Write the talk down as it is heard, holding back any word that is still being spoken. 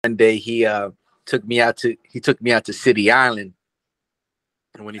one day he took me out to City Island.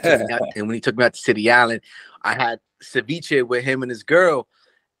 And when he took me out to City Island, I had ceviche with him and his girl,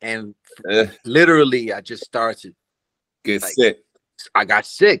 and literally I just started get sick. I got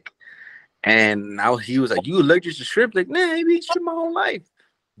sick, and now he was like, "You allergic to shrimp?" Like, nah, I eat shrimp my whole life.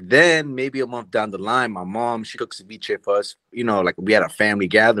 Then maybe a month down the line, my mom, she cooked ceviche for us. You know, like we had a family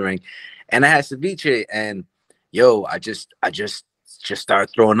gathering, and I had ceviche, and yo, I just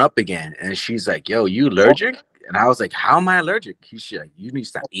started throwing up again. And she's like, "Yo, you allergic?" And I was like, "How am I allergic?" She's like, "You need to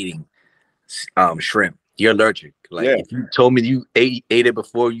stop eating shrimp. You're allergic. Like if you told me you ate it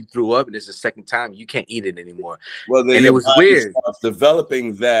before you threw up, and it's the second time, you can't eat it anymore." Well, then and it was weird.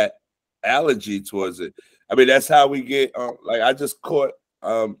 Developing that allergy towards it. I mean, that's how we get. Like I just caught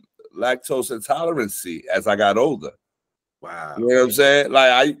lactose intolerance as I got older. Wow. You know what I'm saying?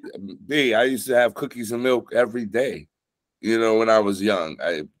 Like I used to have cookies and milk every day. You know, when I was young,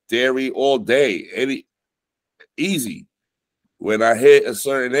 dairy all day, easy. When I hit a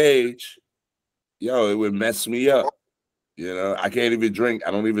certain age, yo, it would mess me up. You know, I can't even drink. I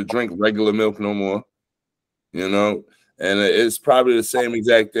don't even drink regular milk no more. You know, and it's probably the same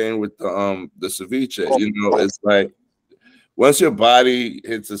exact thing with the ceviche. You know, it's like once your body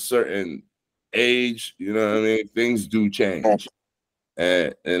hits a certain age, you know what I mean, things do change,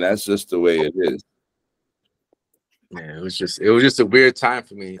 and that's just the way it is. Yeah, it was just a weird time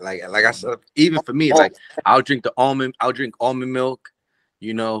for me. Like I said, even for me, like I'll drink almond milk,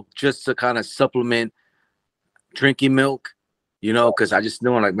 you know, just to kind of supplement drinking milk, you know, because I just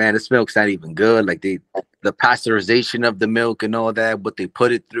know, like, man, this milk's not even good. Like the pasteurization of the milk and all that, what they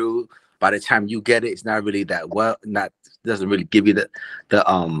put it through. By the time you get it, it's not really that doesn't really give you the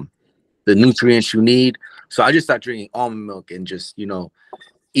nutrients you need. So I just started drinking almond milk and just, you know,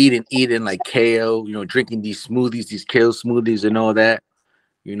 eating like kale, you know, drinking these smoothies, these kale smoothies and all that,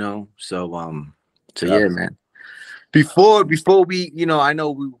 you know. So yeah, man. Before we, you know, I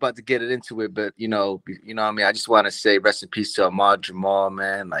know we were about to get it into it, but you know what I mean, I just want to say rest in peace to Ahmad Jamal,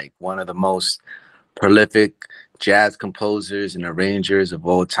 man, like one of the most prolific jazz composers and arrangers of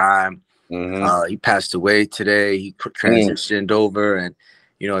all time. He passed away today. He transitioned over, and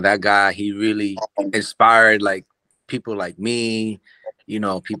you know, that guy, he really inspired like people like me, you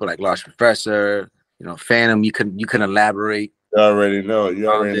know, people like Large Professor, you know, Phantom. You can elaborate. You already know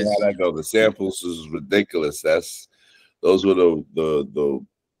how that goes. The samples is ridiculous. Those were the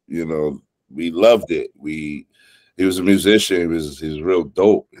you know, we loved it. He was a musician. He's real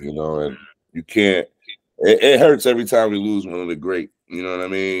dope, you know, and you can't. It hurts every time we lose one of the great. You know what I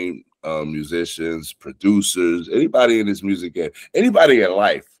mean? Musicians, producers, anybody in this music game, anybody in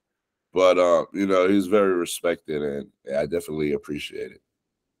life. But you know, he's very respected, and I definitely appreciate it.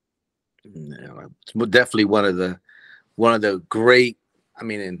 Yeah, it's definitely one of the great. I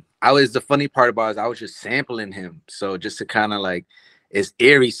mean, and the funny part about it is I was just sampling him, so just to kind of like, it's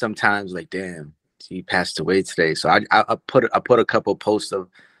eerie sometimes. Like, damn, he passed away today. So I put a couple posts of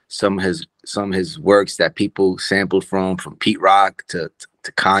some of his works that people sampled from Pete Rock to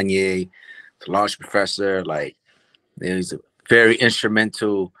Kanye to Large Professor. Like, he's a very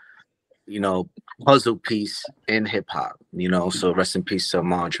instrumental, you know, puzzle piece in hip hop, you know. So rest in peace to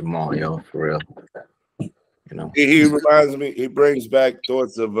Ahmad Jamal, yo, for real. You know, he reminds me. He brings back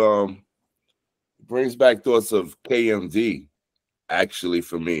thoughts of KMD. Actually,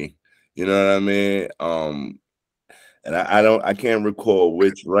 for me, you know what I mean. And I can't recall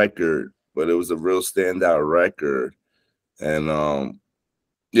which record, but it was a real standout record. And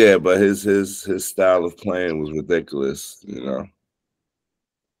yeah, but his style of playing was ridiculous, you know.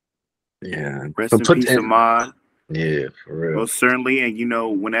 Yeah. Rest in peace, Ahmad. Yeah, for real. Most certainly. And you know,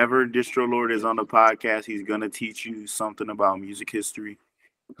 whenever Distro Lord is on the podcast, he's gonna teach you something about music history.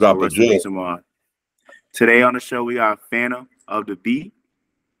 Rest in peace, Ahmad. Today on the show, we got Phantom of the Beat.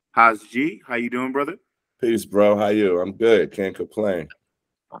 Haas G, how you doing, brother? Peace, bro. How you? I'm good. Can't complain.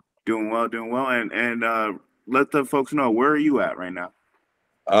 Doing well. And let the folks know, where are you at right now?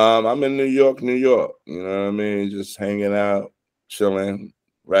 I'm in New York. You know what I mean? Just hanging out, chilling,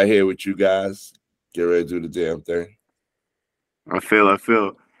 right here with you guys. Get ready to do the damn thing. I feel.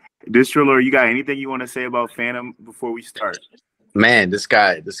 Distro Lord, you got anything you want to say about Phantom before we start? Man, this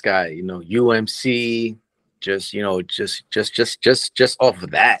guy, you know, UMC, just, you know, just off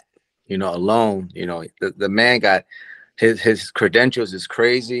of that, you know, alone, you know, the man got his credentials is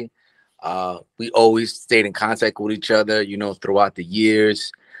crazy. We always stayed in contact with each other, you know, throughout the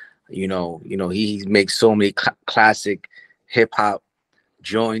years. You know, he makes so many classic hip hop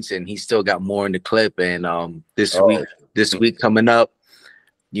joints, and he still got more in the clip. And this week coming up,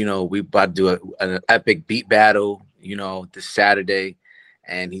 you know, we about to do an epic beat battle, you know, this Saturday.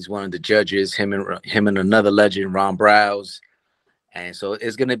 and he's one of the judges. Him and another legend, Ron Browse. And so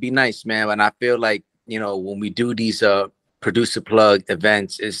it's gonna be nice, man. And I feel like, you know, when we do these producer plug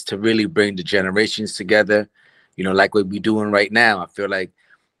events, is to really bring the generations together. You know, like what we're doing right now. I feel like,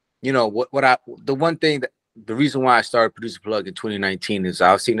 you know, the one thing that the reason why I started Producer Plug in 2019 is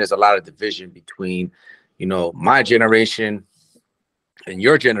I've seen there's a lot of division between, you know, my generation and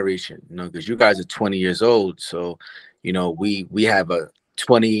your generation, you know, because you guys are 20 years old. So, you know, we have a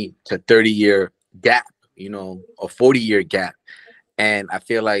 20 to 30-year gap, you know, a 40-year gap. And I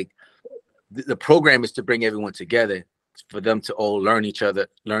feel like the program is to bring everyone together, for them to all learn each other,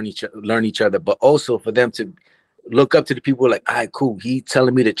 but also for them to look up to the people like, all right, cool. He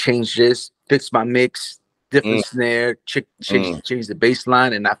telling me to change this, fix my mix, different snare, change the bass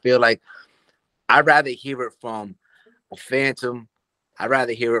line. And I feel like I'd rather hear it from a Phantom. I'd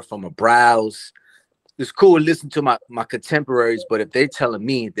rather hear it from a Browse. It's cool to listen to my contemporaries, but if they're telling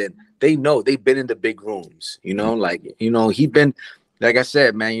me that they know they've been in the big rooms, you know, like, you know, he been, like I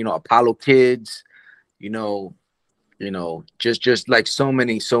said, man, you know, Apollo Kids, you know, just like so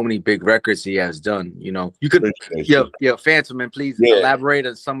many big records he has done. You know, you could, yeah, Phantom, man, please elaborate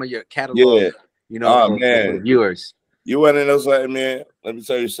on some of your catalog, you know, for the viewers. You want to know something, man? Let me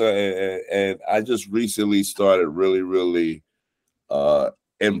tell you something. And I just recently started really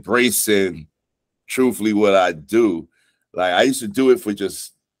embracing, truthfully, what I do. Like, I used to do it for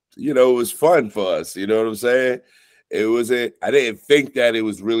just, you know, it was fun for us. You know what I'm saying? I didn't think that it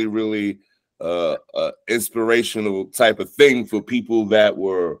was really inspirational type of thing for people that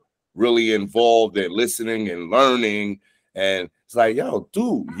were really involved in listening and learning. And it's like, yo,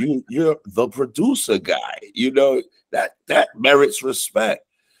 dude, you're the producer guy, you know, that merits respect.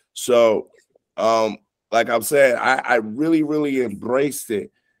 So like I'm saying, I really embraced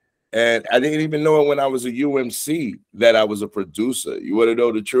it. And I didn't even know it when I was a UMC that I was a producer. You want to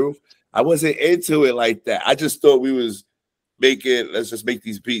know the truth? I wasn't into it like that. I just thought we was let's just make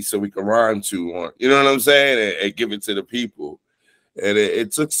these beats so we can rhyme to on, you know what I'm saying? And give it to the people. And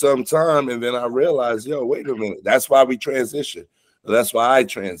it took some time. And then I realized, yo, wait a minute. That's why we transitioned. That's why I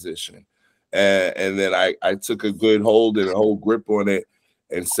transitioned. And then I took a good hold and a whole grip on it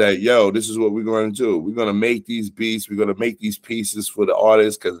and said, yo, this is what we're going to do. We're going to make these beats. We're going to make these pieces for the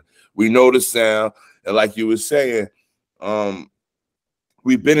artists because we know the sound. And like you were saying,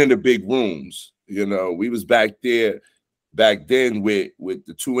 we've been in the big rooms. You know, we was back then with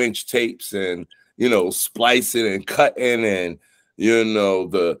the 2-inch tapes and, you know, splicing and cutting and, you know,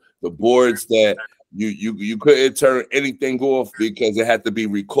 the boards that you couldn't turn anything off because it had to be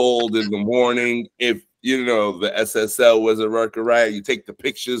recalled in the morning. If, you know, the SSL wasn't working right, you take the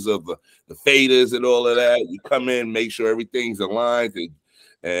pictures of the faders and all of that. You come in, make sure everything's aligned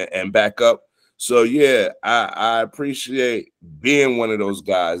and back up. So, yeah, I appreciate being one of those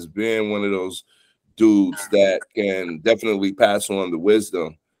guys, being one of those dudes that can definitely pass on the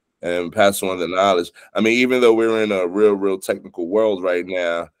wisdom and pass on the knowledge. I mean, even though we're in a real technical world right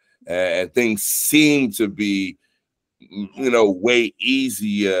now and things seem to be, you know, way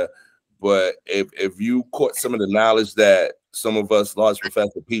easier, but if you caught some of the knowledge that some of us, Large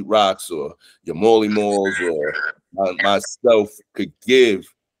Professor Pete Rocks or your Morley Malls or myself could give,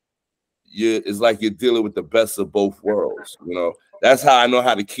 it's like you're dealing with the best of both worlds. You know, that's how I know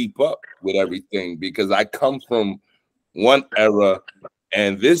how to keep up with everything, because I come from one era,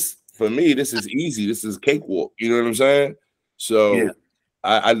 and this, for me, this is easy. This is cakewalk. You know what I'm saying? So yeah.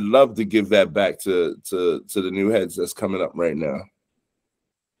 I love to give that back to the new heads that's coming up right now.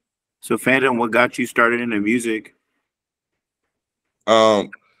 So, Phantom, what got you started in the music?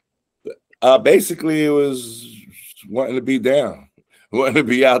 Basically, it was wanting to be down. Wanting to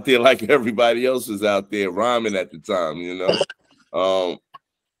be out there like everybody else was out there rhyming at the time, you know.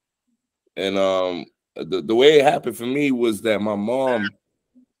 The way it happened for me was that my mom,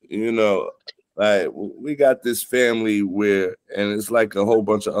 you know, like, we got this family where, and it's like a whole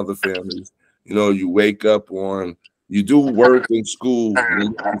bunch of other families, you know, you wake up on, you do work in school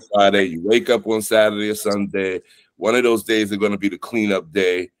on Friday, you wake up on Saturday or Sunday. One of those days are going to be the cleanup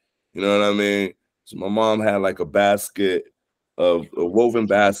day. You know what I mean? So my mom had like a basket, a woven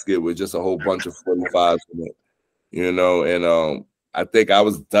basket with just a whole bunch of 45s in it, you know, and I think I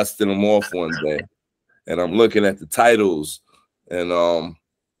was dusting them off one day, and I'm looking at the titles, and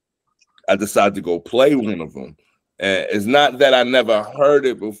I decided to go play one of them. And it's not that I never heard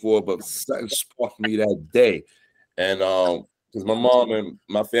it before, but something sparked me that day. And because my mom and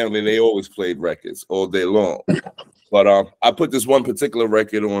my family, they always played records all day long. But I put this one particular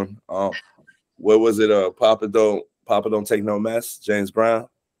record on. What was it? Papa Don't Take No Mess, James Brown.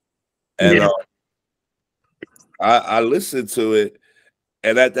 And I listened to it,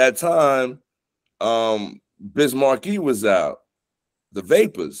 And at that time, Biz Markie was out, the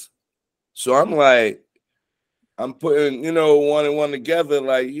Vapors. So I'm like, I'm putting, you know, one and one together,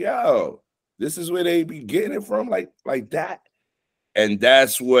 like, yo, this is where they be getting it from, like that. And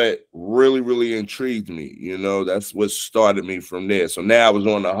that's what really, really intrigued me. You know, that's what started me from there. So now I was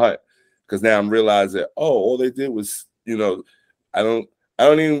on the hunt because now I'm realizing, oh, all they did was, you know, I don't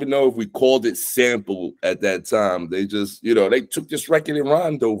even know if we called it sample at that time. They just, you know, they took this record and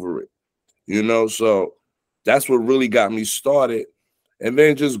rhymed over it, you know. So that's what really got me started. And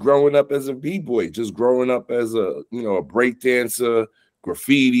then just growing up as a b-boy, just growing up as a, you know, a break dancer,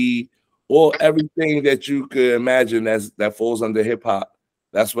 graffiti, or everything that you could imagine that falls under hip hop.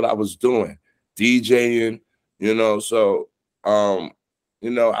 That's what I was doing, DJing, you know. So, you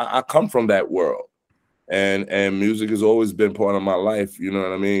know, I come from that world, and music has always been part of my life. You know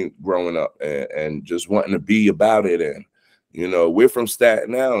what I mean? Growing up and just wanting to be about it. And you know, we're from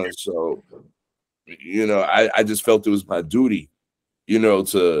Staten Island, so you know, I just felt it was my duty, you know,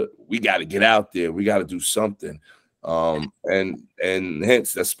 we got to get out there. We got to do something. And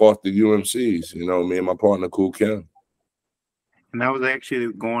hence that sparked the UMCs, you know, me and my partner, Cool Kim. And that was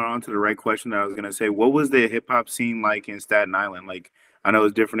actually going on to the right question that I was going to say. What was the hip hop scene like in Staten Island? Like, I know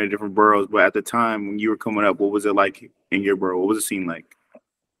it's different in different boroughs, but at the time when you were coming up, what was it like in your borough? What was the scene like?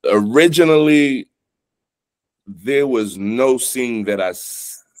 Originally, there was no scene that I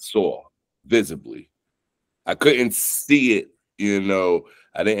saw visibly. I couldn't see it, you know.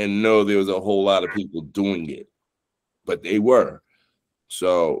 I didn't know there was a whole lot of people doing it, but they were.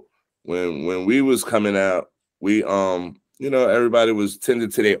 So when we was coming out, we you know, everybody was tending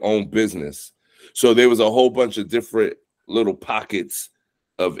to their own business. So there was a whole bunch of different little pockets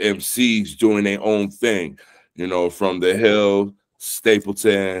of MCs doing their own thing, you know, from the Hill,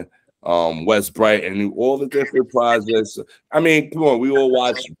 Stapleton, West Brighton, all the different projects. I mean, come on, we all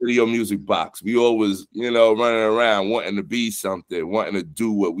watch Video Music Box. We always, you know, running around wanting to be something, wanting to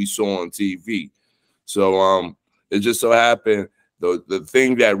do what we saw on TV. So it just so happened the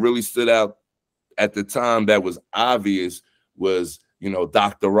thing that really stood out at the time that was obvious was, you know,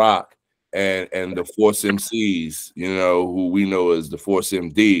 Dr. Rock and the Force MCs, you know, who we know as the Force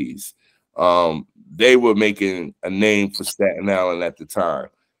MDs. They were making a name for Staten Island at the time.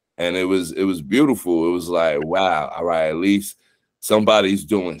 And it was beautiful. It was like, wow, all right, at least somebody's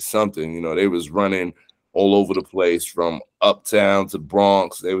doing something. You know, they was running all over the place from uptown to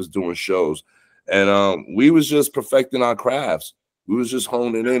Bronx. They was doing shows. And we was just perfecting our crafts. We was just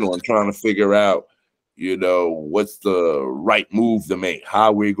honing in on trying to figure out, you know, what's the right move to make,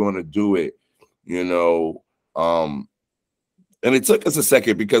 how we're going to do it, you know. And it took us a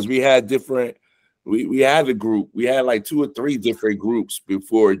second because we had different, we had a group, we had like 2 or 3 different groups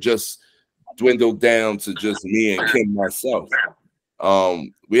before it just dwindled down to just me and Kim myself.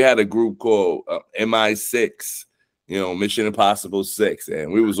 We had a group called MI6, you know, Mission Impossible 6,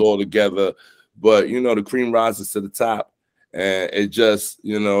 and we was all together. But, you know, the cream rises to the top, and it just,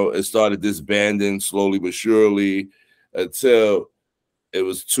 you know, it started disbanding slowly but surely until it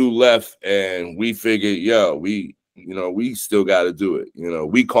was 2 left, and we figured, yo, we still got to do it. You know,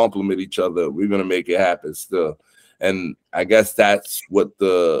 we complement each other. We're going to make it happen still. And I guess that's what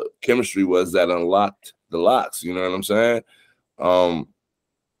the chemistry was that unlocked the locks. You know what I'm saying?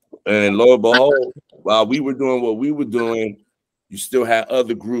 And lo and behold, while we were doing what we were doing, you still had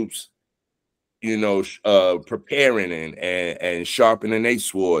other groups, you know, preparing and sharpening their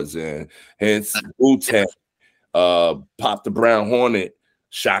swords, and hence Wu-Tang, Pop the Brown Hornet,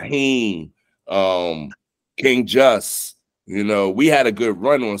 Shaheem, King Just. You know, we had a good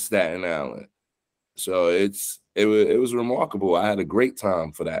run on Staten Island, so it was remarkable. I had a great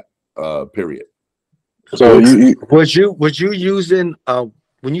time for that period. So was you using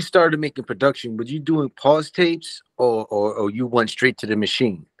when you started making production, was you doing pause tapes or you went straight to the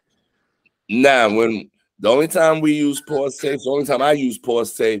machine? Nah, when the only time we used pause tapes, the only time I used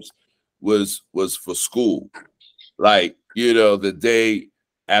pause tapes was for school. Like, you know, the day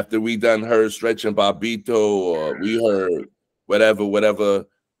after we done heard Stretch and Bobito, or we heard whatever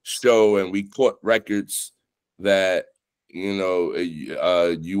show, and we caught records that, you know,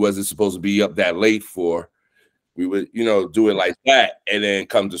 you wasn't supposed to be up that late for. We would, you know, do it like that, and then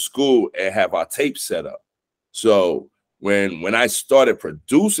come to school and have our tape set up. So when I started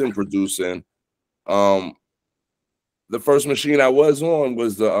producing, the first machine I was on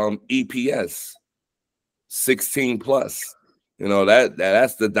was the EPS 16 plus. You know,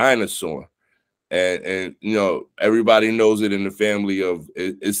 that's the dinosaur. And you know, everybody knows it in the family of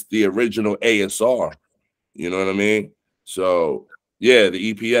it's the original ASR. You know what I mean? So yeah,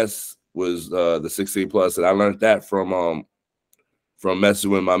 the EPS was the 16 plus, and I learned that from from messing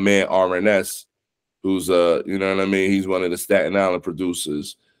with my man RNS, who's you know what I mean? He's one of the Staten Island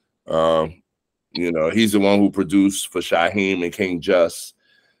producers. You know, he's the one who produced for Shaheem and King Just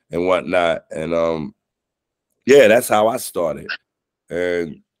and whatnot. And yeah, that's how I started.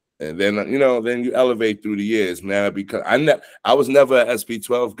 And then you know, then you elevate through the years. Now because I was never an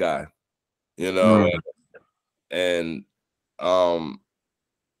SP12 guy, you know, and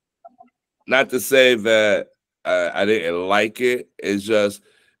not to say that I didn't like it. It's just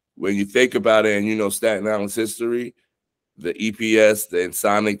when you think about it, and you know Staten Island's history, the EPS, the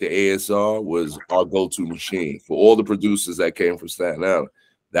Ensoniq, the ASR was our go-to machine for all the producers that came from Staten Island.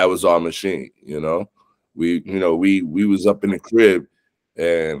 That was our machine, you know. We was up in the crib,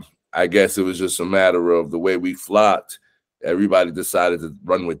 and I guess it was just a matter of the way we flocked. Everybody decided to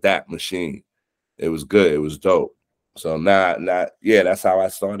run with that machine. It was good. It was dope. So yeah, that's how I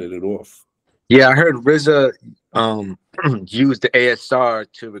started it off. Yeah, I heard RZA use the ASR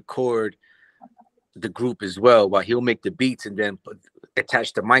to record the group as well, while he'll make the beats and then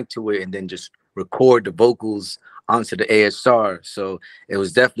attach the mic to it and then just record the vocals onto the ASR. So it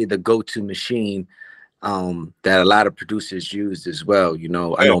was definitely the go-to machine that a lot of producers used as well. You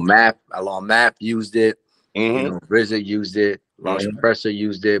know, I know Math used it. You know, RZA used it. Lost Professor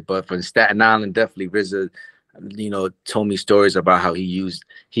used it, but for Staten Island, definitely RZA, you know, told me stories about how he used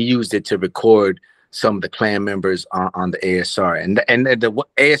it to record some of the clan members on the ASR, and the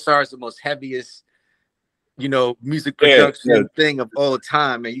ASR is the most heaviest, you know, music production thing of all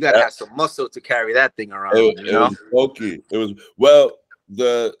time, and you gotta have some muscle to carry that thing around. It was bulky. It was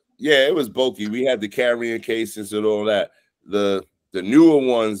it was bulky. We had the carrying cases and all that. The newer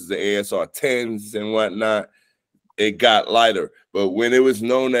ones, the ASR 10s and whatnot, it got lighter. But when it was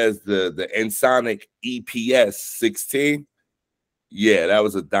known as the Ensoniq EPS 16, yeah, that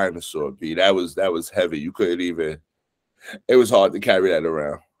was a dinosaur beat. That was heavy. You couldn't even. It was hard to carry that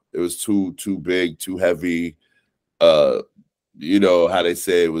around. It was too big, too heavy. You know how they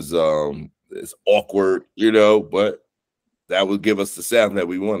say it was it's awkward, you know, but that would give us the sound that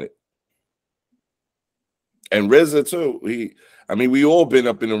we wanted. And RZA too. We all been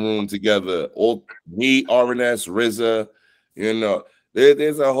up in the room together. All me, RNS, RZA, you know.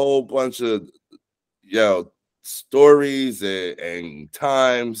 There's a whole bunch of stories and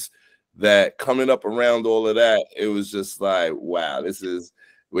times that coming up around all of that. It was just like, wow, this is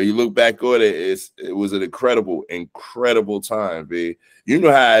when you look back on it, it was an incredible time, B. You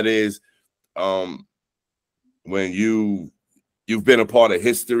know how it is when you've been a part of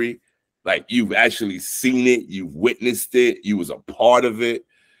history, like you've actually seen it, you've witnessed it, you was a part of it.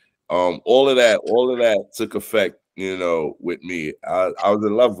 All of that took effect, you know, with me. I was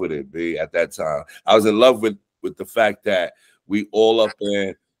in love with it, B, at that time. I was in love with the fact that we all up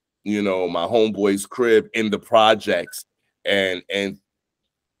in, you know, my homeboy's crib in the projects and in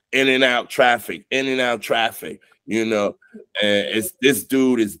and out traffic, you know, and it's this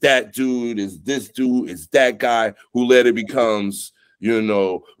dude, it's that dude, it's this dude, it's that guy who later becomes, you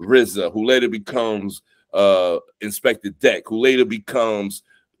know, RZA, who later becomes Inspector Deck, who later becomes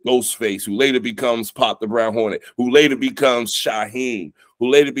Ghostface, who later becomes Pop the Brown Hornet, who later becomes Shaheem, who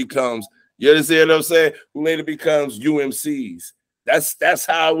later becomes, you understand what I'm saying? Who later becomes UMCs. That's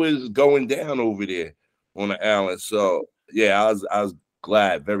how it was going down over there on the island. So yeah, I was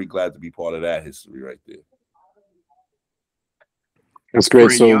very glad to be part of that history right there. That's great.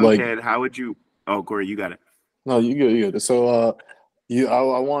 For so like, head, how would you? Oh, Corey, you got it. No, you good. So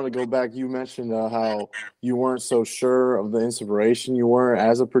I want to go back. You mentioned how you weren't so sure of the inspiration you were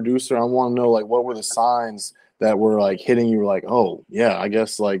as a producer. I want to know, like, what were the signs that were like hitting you, like, oh yeah, I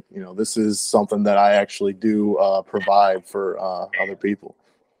guess, like, you know, this is something that I actually do provide for other people.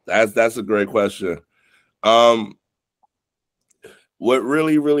 That's a great question. What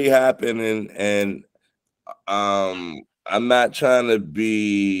really happened, and I'm not trying to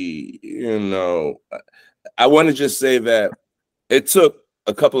be, you know, I want to just say that it took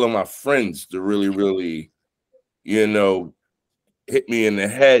a couple of my friends to really, you know, hit me in the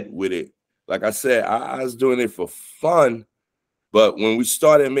head with it. Like I said, I was doing it for fun, but when I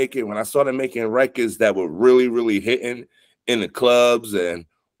started making records that were really hitting in the clubs and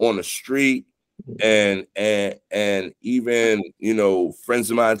on the street, and even, you know, friends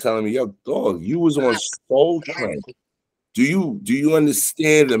of mine telling me, yo, dog, you was on Soul Train. Do you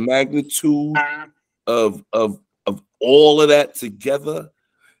understand the magnitude of all of that together?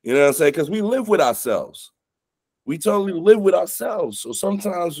 You know what I'm saying? Because we live with ourselves. We totally live with ourselves. So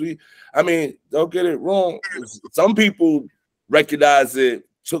sometimes don't get it wrong. Some people recognize it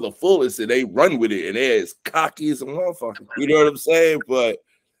to the fullest and they run with it and they're as cocky as a motherfucker. You know what I'm saying? But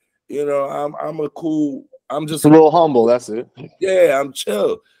you know, I'm a cool I'm just a little humble. That's it. Yeah, I'm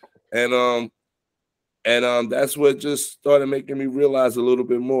chill, and that's what just started making me realize a little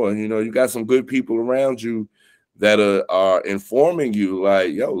bit more. You know, you got some good people around you that are informing you,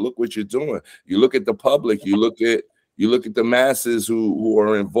 like, yo, look what you're doing. You look at the public, you look at the masses who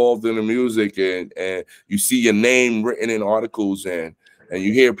are involved in the music, and you see your name written in articles, and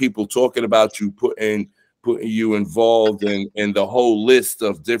you hear people talking about you, putting you involved in the whole list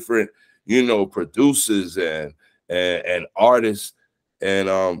of different, you know, producers and artists,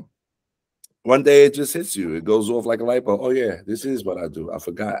 and one day it just hits you. It goes off like a light bulb. Oh yeah, this is what I do. I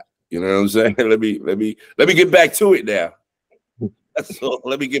forgot. You know what I'm saying? Let me get back to it now. That's all.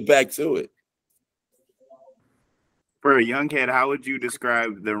 Let me get back to it. For a young kid, how would you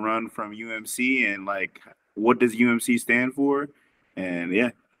describe the run from UMC, and like what does UMC stand for? And yeah.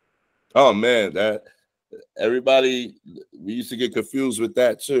 Oh man, that everybody, we used to get confused with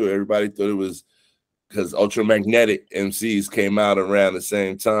that too. Everybody thought it was because Ultramagnetic MCs came out around the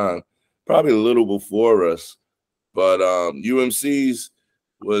same time, probably a little before us. But UMC's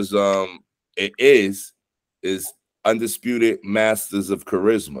was it is Undisputed Masters of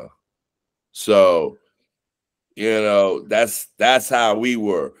Charisma. So, you know, that's how we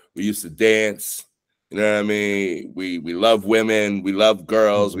were. We used to dance. You know what I mean? We love women. We love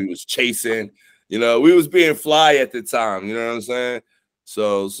girls. We was chasing. You know, we was being fly at the time. You know what I'm saying?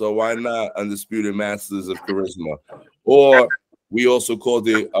 So why not Undisputed Masters of Charisma? Or we also called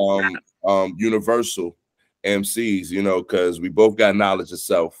it Universal MCs. You know, because we both got knowledge of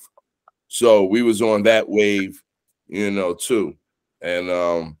self. So we was on that wave, you know, too,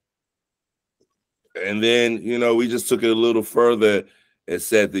 and then, you know, we just took it a little further and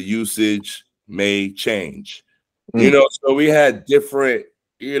said the usage may change. You know, so we had different,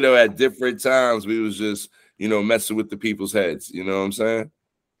 you know, at different times we was just, you know, messing with the people's heads. You know what I'm saying?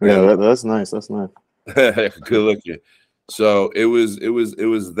 Yeah, that's nice. That's nice. Good looking. So it was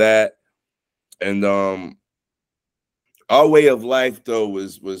that, and our way of life though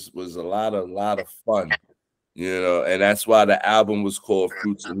was a lot of fun. You know, and that's why the album was called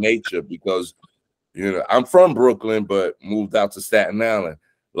Fruits of Nature, because, you know, I'm from Brooklyn, but moved out to Staten Island.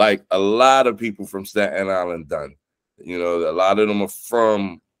 Like a lot of people from Staten Island done. You know, a lot of them are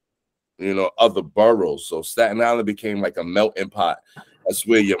from, you know, other boroughs. So Staten Island became like a melting pot. That's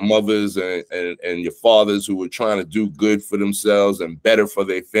where your mothers and your fathers who were trying to do good for themselves and better for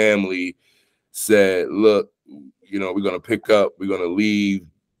their family said, look, you know, we're going to pick up, we're going to leave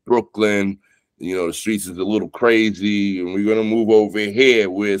Brooklyn. You know, the streets is a little crazy, and we're going to move over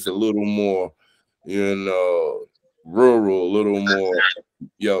here where it's a little more, you know, rural, a little more.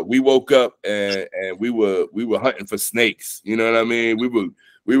 Yo, we woke up and we were hunting for snakes. You know what I mean? We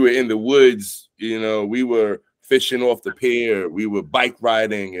were in the woods. You know, we were fishing off the pier. We were bike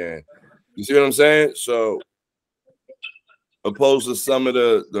riding, and you see what I'm saying? So, opposed to some of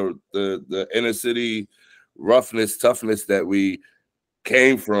the inner city roughness, toughness that we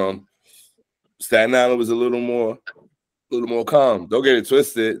came from, Staten Island was a little more calm. Don't get it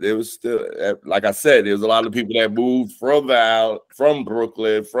twisted. There was still, like I said, there was a lot of people that moved from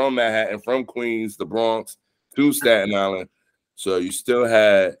Brooklyn, from Manhattan, from Queens, the Bronx to Staten Island. So you still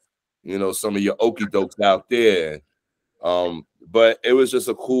had, you know, some of your okie dokes out there. But it was just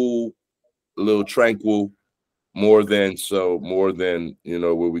a cool, little tranquil, more than, you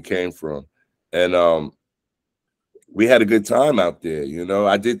know, where we came from. And we had a good time out there. You know,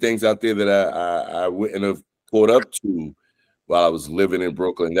 I did things out there that I wouldn't have caught up to while I was living in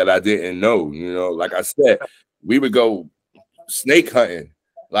Brooklyn that I didn't know. You know, like I said, we would go snake hunting,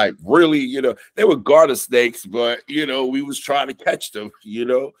 like really, you know, they were garter snakes, but you know, we was trying to catch them, you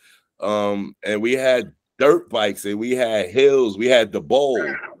know. And we had dirt bikes, and we had hills, we had the bowl,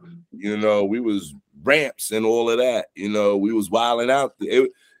 you know, we was ramps and all of that, you know, we was wilding out there.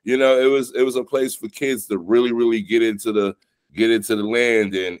 You know, it was a place for kids to really get into the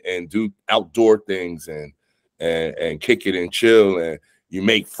land and do outdoor things and kick it and chill, and you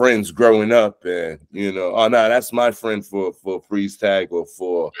make friends growing up, and you know, oh no, that's my friend for freeze tag or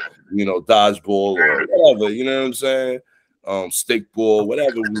for, you know, dodgeball or whatever, you know what I'm saying? Stickball,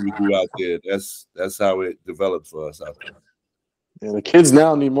 whatever we would do out there. That's how it developed for us out there. Yeah, the kids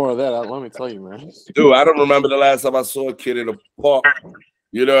now need more of that. Let me tell you, man. Dude, I don't remember the last time I saw a kid in a park.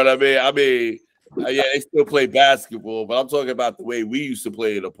 You know what I mean? Yeah, they still play basketball, but I'm talking about the way we used to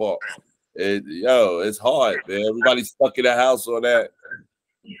play in the park. It's hard, man. Everybody's stuck in the house on that,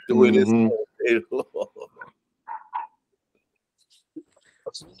 doing this.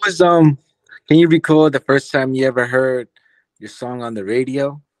 Can you recall the first time you ever heard your song on the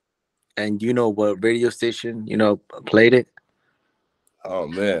radio, and you know what radio station, you know, played it? Oh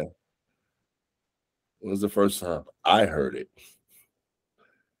man, was the first time I heard it.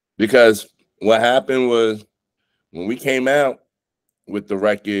 Because what happened was when we came out with the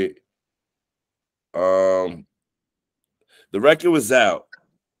record was out,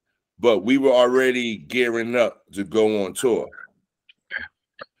 but we were already gearing up to go on tour.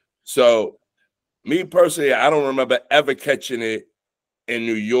 So me personally, I don't remember ever catching it in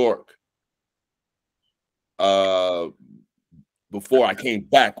New York before I came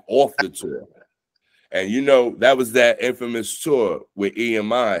back off the tour. And you know, that was that infamous tour with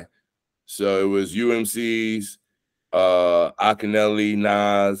EMI. So it was UMC's, Akinelli,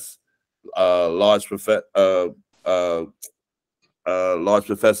 Nas, Large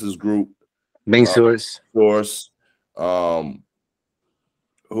Professor's group, Main Source.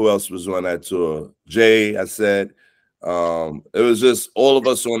 Who else was on that tour? Jay, I said. It was just all of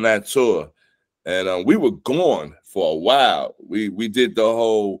us on that tour, and we were gone for a while. We did the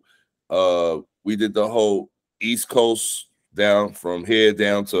whole East Coast, down from here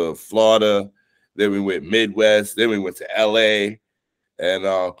down to Florida. Then we went Midwest. Then we went to LA, and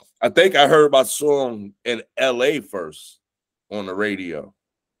I think I heard my song in LA first on the radio.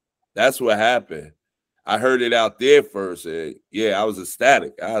 That's what happened. I heard it out there first. And yeah, I was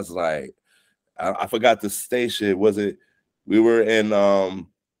ecstatic. I was like, I forgot the station. Was it? We were in we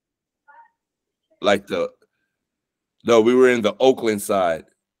were in the Oakland side.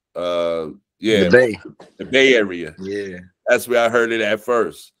 Yeah, the Bay Area. Yeah, that's where I heard it at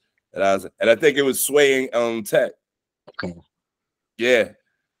first. And I think it was Swaying Tech. Okay. Yeah,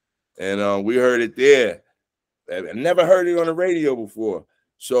 and we heard it there. I never heard it on the radio before.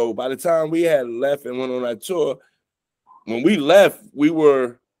 So by the time we had left and went on that tour, when we left,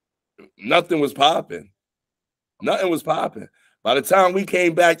 nothing was popping. Nothing was popping. By the time we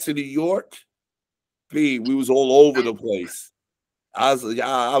came back to New York, we was all over the place. I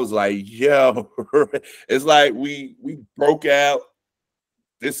was like, yo, it's like we broke out,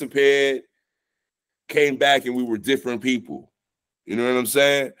 disappeared, came back, and we were different people. You know what I'm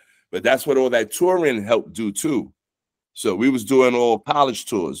saying? But that's what all that touring helped do too. So we was doing all college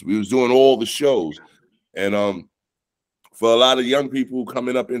tours. We was doing all the shows. And for a lot of young people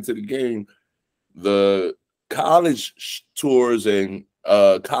coming up into the game, the college tours and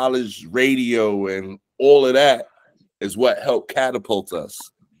college radio and all of that is what helped catapult us.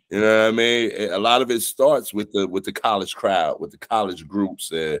 You know what I mean? A lot of it starts with the college crowd, with the college groups,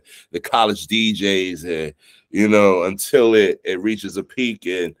 the college DJs, you know, until it reaches a peak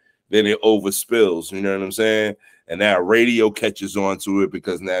and then it overspills. You know what I'm saying? And now radio catches on to it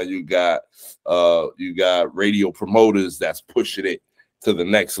because now you got radio promoters that's pushing it to the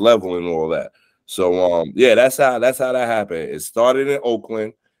next level and all that. So yeah, that's how that happened. It started in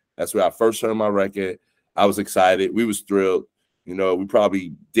Oakland. That's where I first heard my record. I was excited. We was thrilled. You know, we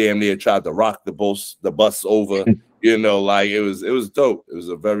probably damn near tried to rock the bus over. You know, like it was dope. It was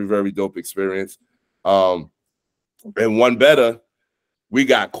a very, very dope experience. And one better, we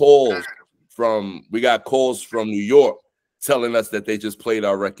got calls from New York telling us that they just played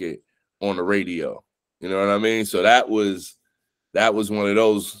our record on the radio. You know what I mean? So that was one of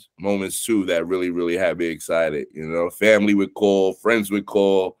those moments too that really, really had me excited. You know, family would call, friends would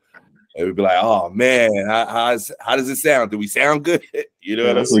call, and we'd be like, "Oh man, how does it sound? Do we sound good?" You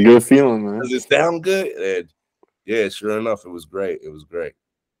know, that's a good feeling, man. Does it sound good? And yeah, sure enough, it was great. It was great.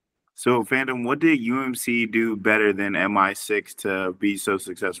 So, Phantom, what did UMC do better than MI6 to be so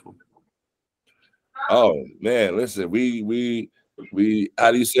successful? Oh man, listen, we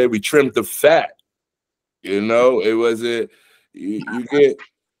how do you say, we trimmed the fat? You know, it wasn't. You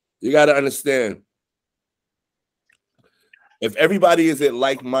got to understand, if everybody isn't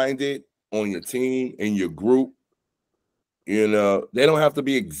like-minded on your team and your group, you know, they don't have to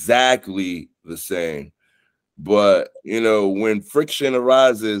be exactly the same. But you know, when friction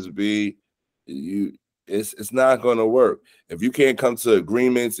arises, it's not going to work. If you can't come to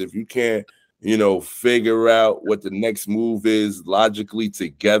agreements, if you can't, you know, figure out what the next move is logically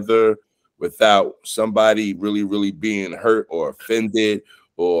together without somebody really, really being hurt or offended,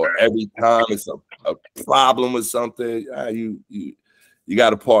 or every time it's a problem with something, you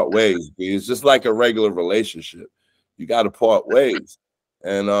got to part ways. It's just like a regular relationship. You got to part ways.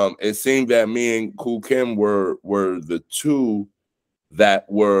 And it seemed that me and Kool Kim were the two that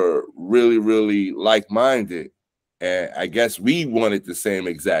were really, really like-minded. And I guess we wanted the same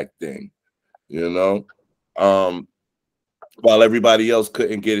exact thing, you know, while everybody else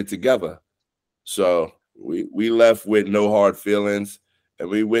couldn't get it together. So we left with no hard feelings, and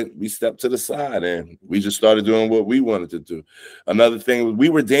we stepped to the side and we just started doing what we wanted to do. Another thing was we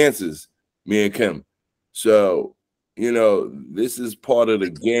were dancers, me and Kim. So, you know, this is part of the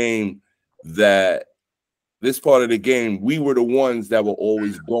game that this part of the game, we were the ones that were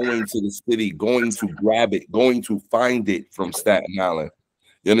always going to the city, going to grab it, going to find it from Staten Island.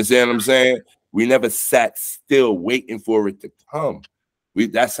 You understand what I'm saying? We never sat still waiting for it to come.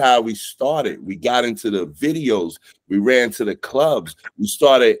 That's how we started. We got into the videos. We ran to the clubs. We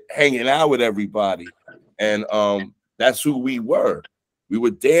started hanging out with everybody. And that's who we were. We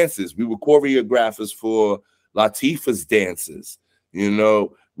were dancers. We were choreographers for Latifah's dances. You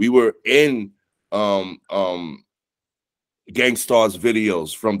know, we were in Gangstar's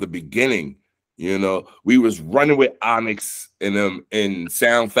videos from the beginning. You know, we was running with Onyx in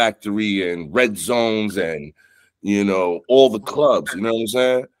Sound Factory and Red Zones and, you know, all the clubs, you know what I'm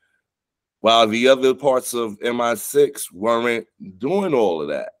saying? While the other parts of MI6 weren't doing all of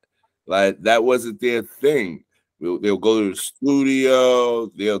that. Like, that wasn't their thing. They'll go to the studio,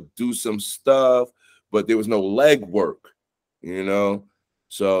 they'll do some stuff, but there was no leg work, you know?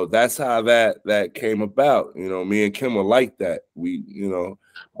 So that's how that came about. You know, me and Kim were like that. We, you know,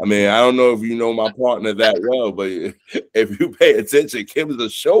 I mean, I don't know if you know my partner that well, but if you pay attention, Kim is a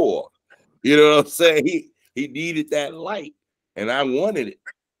show off. You know what I'm saying? He needed that light, and I wanted it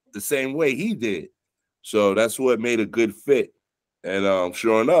the same way he did. So that's what made a good fit. And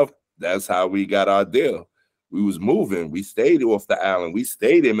sure enough, that's how we got our deal. We was moving. We stayed off the island. We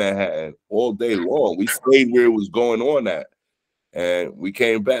stayed in Manhattan all day long. We stayed where it was going on at. And we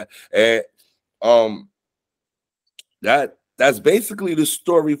came back. And that's basically the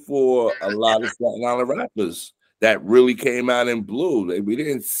story for a lot of Staten Island rappers that really came out and blew. We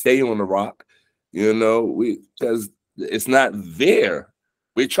didn't stay on the rock, you know, because it's not there.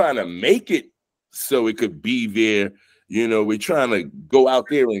 We're trying to make it so it could be there. You know, we're trying to go out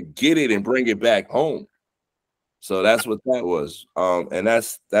there and get it and bring it back home. So that's what that was. And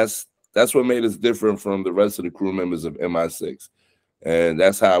that's what made us different from the rest of the crew members of MI6. And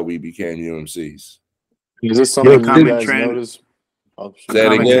that's how we became UMCs. Is this something you guys noticed? Oh,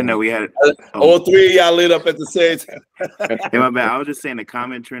 that we had. All three of y'all lit up at the same time. Hey, my bad. I was just saying the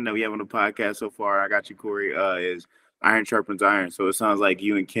common trend that we have on the podcast so far. I got you, Corey. Is iron sharpens iron. So it sounds like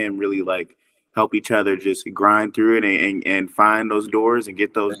you and Kim really like help each other just grind through it and find those doors and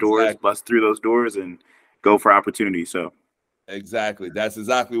get those doors, bust through those doors, and go for opportunity. So exactly, that's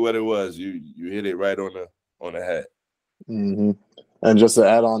exactly what it was. You hit it right on the head. Mm-hmm. And just to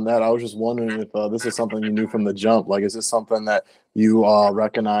add on that, I was just wondering if this is something you knew from the jump. Like, is this something that you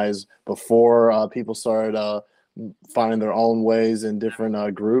recognized before people started finding their own ways in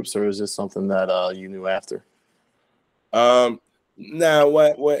different groups, or is this something that you knew after? Now,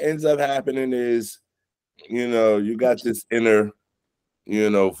 what ends up happening is, you know, you got this inner, you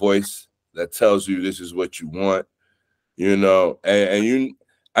know, voice that tells you this is what you want, you know, and you,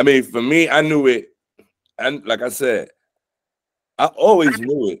 I mean, for me, I knew it, and like I said, I always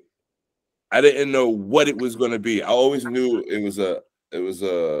knew it. I didn't know what it was going to be. I always knew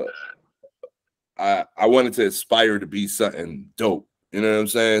I wanted to aspire to be something dope. You know what I'm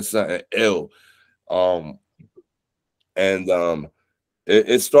saying? Something ill.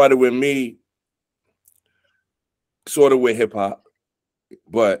 It started with me sort of with hip hop,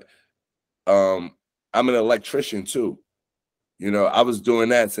 but I'm an electrician too. You know, I was doing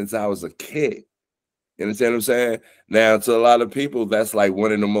that since I was a kid. You understand what I'm saying? Now, to a lot of people, that's like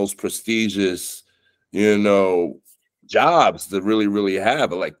one of the most prestigious, you know, jobs to really, really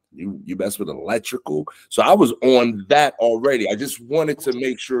have. Like, you mess with electrical. So I was on that already. I just wanted to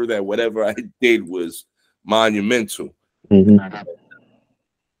make sure that whatever I did was monumental. Mm-hmm.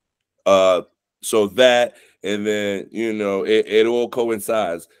 So that, and then, you know, it all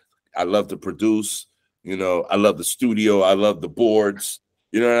coincides. I love to produce, you know, I love the studio, I love the boards,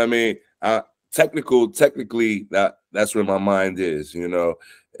 you know what I mean? Technically, that's where my mind is, you know,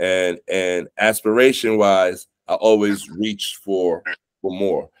 and aspiration wise, I always reach for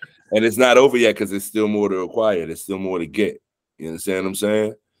more, and it's not over yet because there's still more to acquire. There's still more to get. You understand what I'm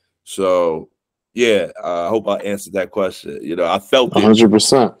saying? So, yeah, I hope I answered that question. You know, I felt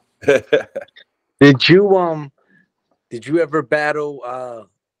 100%. Did you ever battle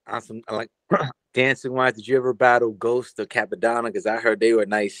on some like dancing wise? Did you ever battle Ghost or Capadonna? Because I heard they were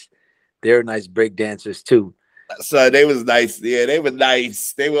nice. They're nice break dancers too. So they was nice. Yeah, they were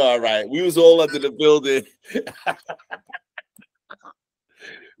nice. They were all right. We was all under the building.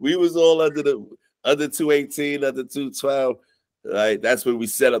 We was all under 218, under 212. Right. That's when we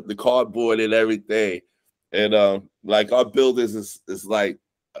set up the cardboard and everything. And like our buildings is like,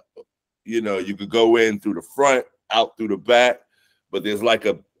 you know, you could go in through the front, out through the back, but there's like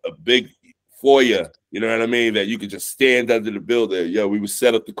a big foyer, you know what I mean, that you could just stand under the building. Yo, we would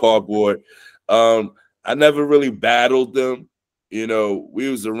set up the cardboard. I never really battled them, you know, we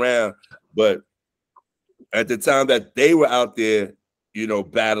was around, but at the time that they were out there, you know,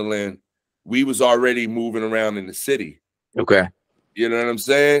 battling, we was already moving around in the city. Okay. You know what I'm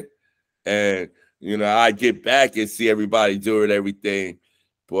saying? And, you know, I get back and see everybody doing everything.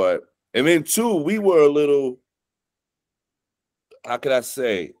 But, and then too, we were a little, how could I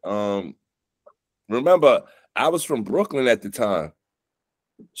say? Remember, I was from Brooklyn at the time.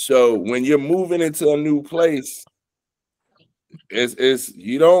 So when you're moving into a new place, it's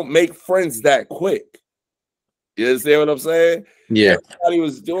you don't make friends that quick. You understand what I'm saying? Yeah. Everybody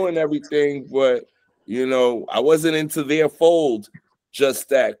was doing everything, but you know, I wasn't into their fold just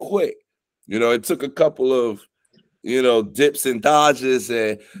that quick. You know, it took a couple of, you know, dips and dodges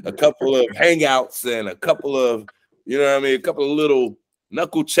and a couple of hangouts and a couple of, you know what I mean, a couple of little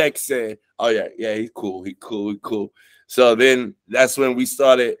knuckle checks and oh yeah, he's cool. So then that's when we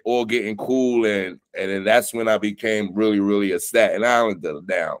started all getting cool, and then that's when I became really a Staten Islander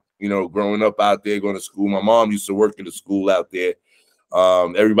now. You know, growing up out there, going to school. My mom used to work in the school out there.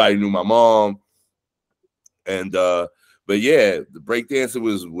 Everybody knew my mom, and but yeah, the breakdancing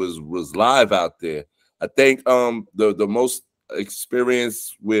was live out there. I think the most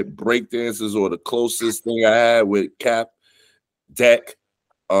experience with breakdancers, or the closest thing I had with Cap, Deck,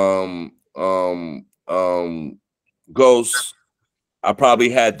 Ghost, I probably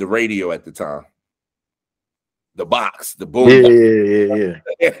had the radio at the time, the box, the boom box.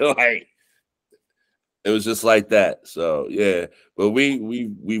 Yeah. Like it was just like that. So yeah, but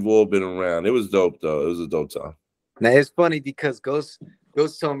we've all been around. It was dope though. It was a dope time. Now it's funny because Ghost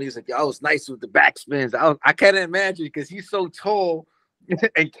told me, he's like, I was nice with the backspins. I can't imagine because he's so tall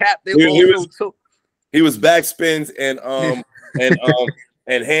and Cap, they also tall. He was backspins and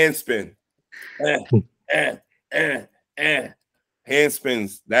handspin.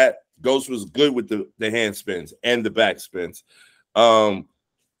 Handspins. That Ghost was good with the handspins and the backspins.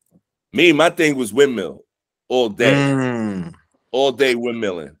 My thing was windmill all day. All day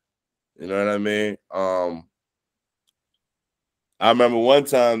windmilling. You know what I mean? I remember one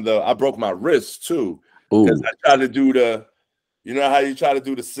time though, I broke my wrist too. Because I tried to do you know how you try to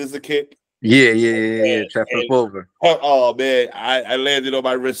do the scissor kick? Yeah. Try to flip over. Oh man, I landed on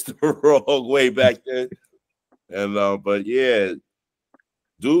my wrist the wrong way back then. And but yeah,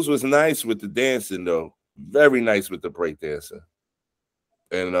 dudes was nice with the dancing though. Very nice with the break dancing.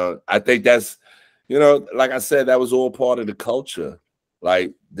 And I think that's, you know, like I said, that was all part of the culture.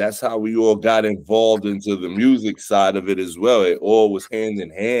 Like that's how we all got involved into the music side of it as well. It all was hand in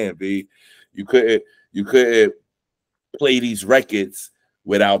hand, B. You couldn't play these records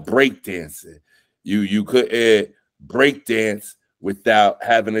without break dancing. You couldn't break dance without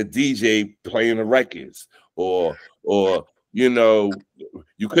having a DJ playing the records, or you know,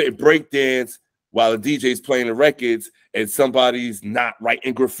 you couldn't break dance while the DJ's playing the records and somebody's not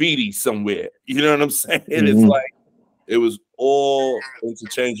writing graffiti somewhere. You know what I'm saying? It's like it was all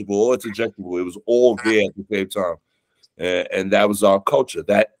interchangeable, all interjectable. It was all there at the same time. And that was our culture.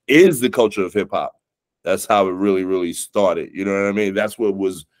 That is the culture of hip hop. That's how it really started. You know what I mean? That's what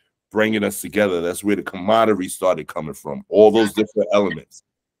was bringing us together. That's where the camaraderie started coming from. All those different elements.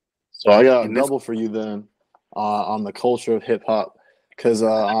 So I got a double for you then on the culture of hip hop, because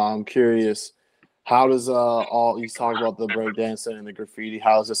I'm curious, how does all you talk about the breakdancing and the graffiti?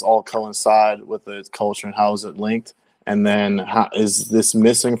 How does this all coincide with its culture, and how is it linked? And then how is this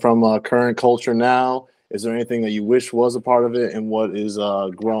missing from current culture now? Is there anything that you wish was a part of it, and what is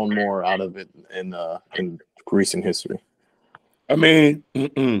grown more out of it in recent history? I mean,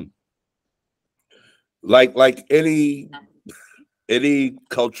 like any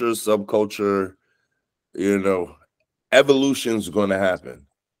culture, subculture, you know, evolution's going to happen.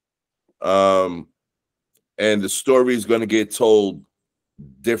 And the story is going to get told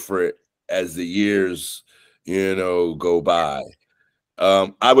different as the years, you know, go by.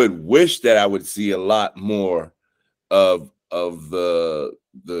 I would wish that I would see a lot more of the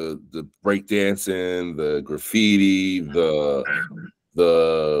breakdancing, the graffiti, the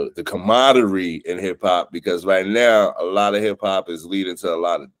camaraderie in hip hop, because right now a lot of hip hop is leading to a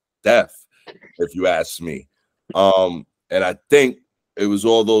lot of death, if you ask me. And I think it was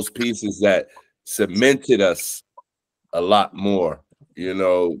all those pieces that cemented us a lot more. You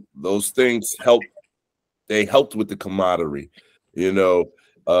know, those things helped. They helped with the camaraderie. You know,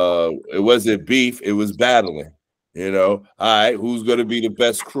 it wasn't beef, it was battling. You know, all right, who's going to be the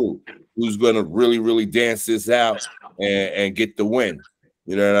best crew? Who's going to really dance this out and get the win?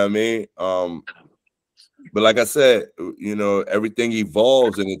 You know what I mean? But like I said, you know, everything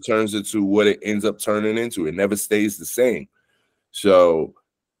evolves and it turns into what it ends up turning into. It never stays the same. So,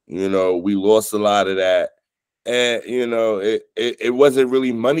 you know, we lost a lot of that. And, you know, it wasn't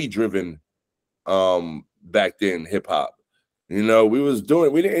really money driven back then, hip hop. You know, we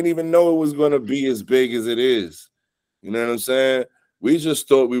didn't even know it was going to be as big as it is. You know what I'm saying? We just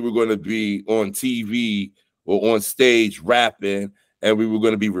thought we were going to be on TV or on stage rapping, and we were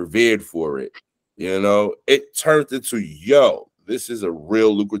going to be revered for it. You know, it turned into, yo, this is a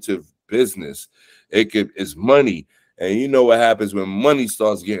real lucrative business. It's money. And you know what happens when money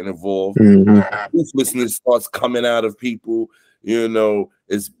starts getting involved? Ruthlessness starts coming out of people. You know,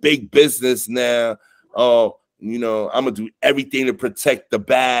 it's big business now. Oh, you know, I'm gonna do everything to protect the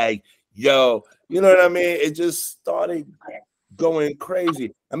bag. Yo, you know what I mean? It just started going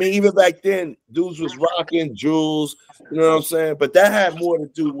crazy. I mean, even back then, dudes was rocking jewels, you know what I'm saying? But that had more to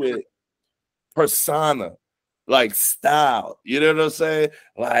do with persona, like style. You know what I'm saying?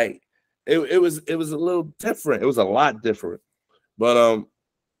 Like it was a little different. It was a lot different. But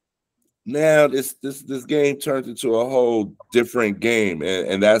now this game turned into a whole different game,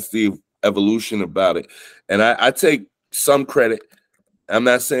 and that's the evolution about it. And I take some credit. I'm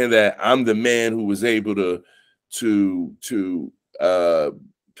not saying that I'm the man who was able to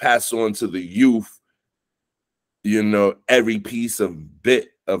pass on to the youth, you know, every piece of bit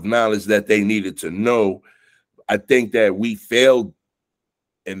of knowledge that they needed to know. I think that we failed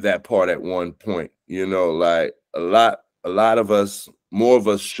in that part at one point. You know, like a lot of us, more of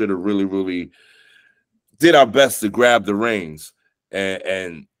us should have really did our best to grab the reins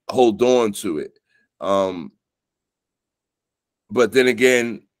and hold on to it. But then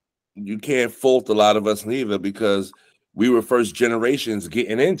again, you can't fault a lot of us neither, because we were first generations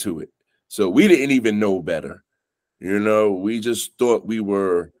getting into it. So we didn't even know better. You know, we just thought we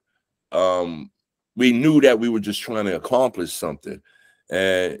were, we knew that we were just trying to accomplish something.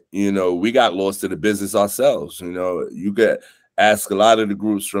 And, you know, we got lost in the business ourselves. You know, you could ask a lot of the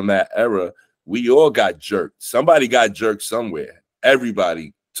groups from that era, we all got jerked. Somebody got jerked somewhere.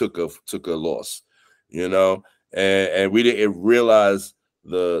 Everybody took a loss, you know, and we didn't realize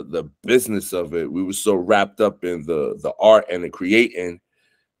the business of it. We were so wrapped up in the art and the creating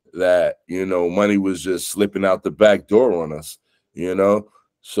that, you know, money was just slipping out the back door on us, you know.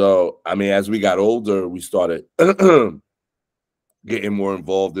 So I mean, as we got older, we started getting more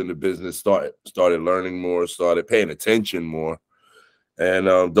involved in the business, started learning more, started paying attention more. And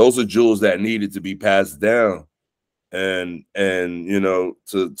those are jewels that needed to be passed down. And you know,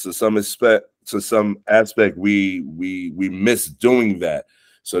 to some aspect, we miss doing that.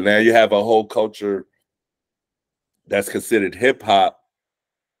 So now you have a whole culture that's considered hip hop,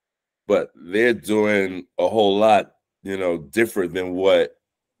 but they're doing a whole lot, you know, different than what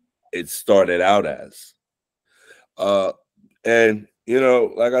it started out as. And you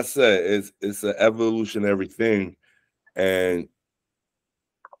know, like I said, it's an evolutionary thing, and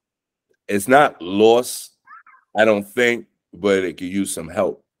it's not lost, I don't think, but it could use some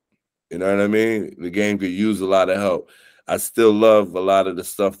help. You know what I mean? The game could use a lot of help. I still love a lot of the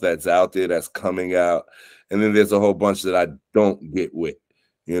stuff that's out there, that's coming out. And then there's a whole bunch that I don't get with.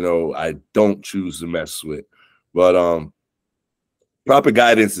 You know, I don't choose to mess with. But proper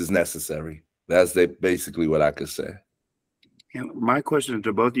guidance is necessary. That's basically what I could say. And my question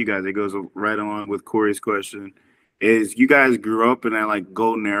to both you guys, it goes right along with Corey's question, is you guys grew up in that like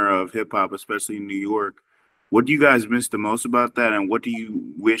golden era of hip hop, especially in New York. What do you guys miss the most about that, and what do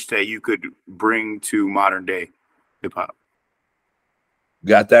you wish that you could bring to modern day hip hop?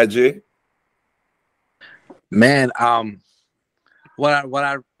 Got that, G? Man, what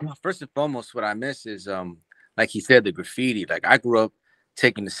I first and foremost, what I miss is like he said, the graffiti. Like I grew up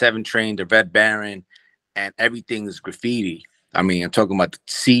taking the 7 train, the Red Baron, and everything is graffiti. I mean, I'm talking about the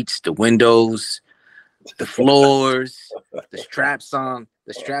seats, the windows, the floors, the straps on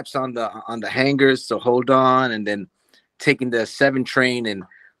the hangers. So hold on, and then taking the 7 train and,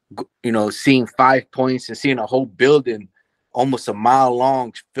 you know, seeing 5 points and seeing a whole building almost a mile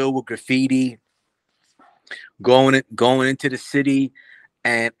long filled with graffiti, going into the city,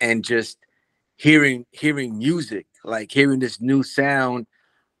 and just hearing music, like hearing this new sound.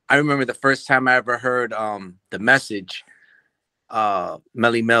 I remember the first time I ever heard The Message,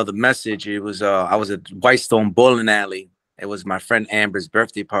 Melly Mel, The Message. It was I was at Whitestone Bowling Alley. It was my friend Amber's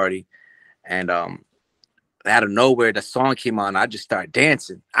birthday party, and out of nowhere the song came on. I just started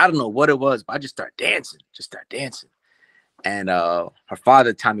dancing. I don't know what it was, but I just started dancing. And her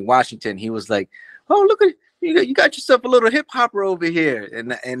father, Tommy Washington, he was like, "Oh, look at you got yourself a little hip hopper over here,"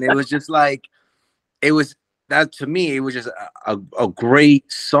 and it was just like, it was that to me, it was just a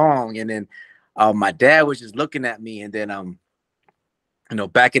great song. And then my dad was just looking at me, and then you know,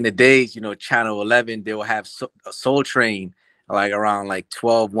 back in the days, you know, Channel 11, they will have a Soul Train like around like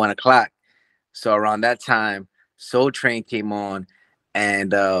 12, 1 o'clock. So around that time, Soul Train came on,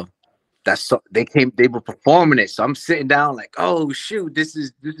 and they were performing it. So I'm sitting down like, oh shoot, this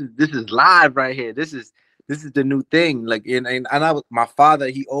is live right here. This is the new thing. Like, and my father,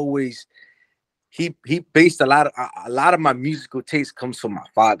 he based a lot of my musical taste comes from my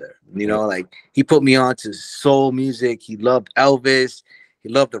father. You know, like he put me on to soul music. He loved Elvis. He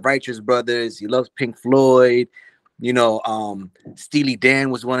loved the Righteous Brothers. He loves Pink Floyd. You know, Steely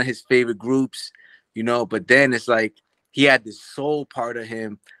Dan was one of his favorite groups. You know, but then it's like he had this soul part of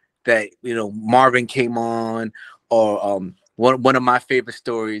him that, you know, Marvin came on, or one of my favorite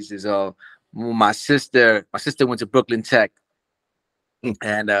stories is my sister went to Brooklyn Tech,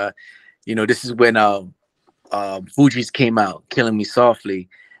 and you know, this is when Fugees came out, Killing Me Softly,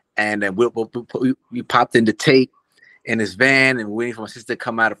 and then we popped in the tape in his van and waiting for my sister to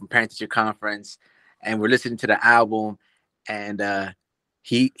come out from parent teacher conference, and we're listening to the album, and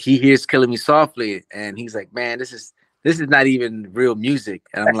he hears Killing Me Softly, and he's like, man, this is not even real music.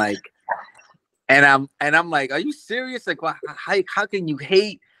 And I'm like, I'm like, are you serious? Like, how can you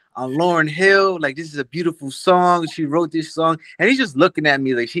hate on Lauryn Hill? Like, this is a beautiful song. She wrote this song, and he's just looking at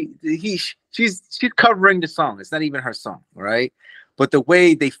me like she's covering the song. It's not even her song, right? But the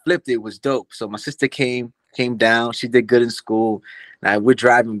way they flipped it was dope. So my sister came down. She did good in school. Now we're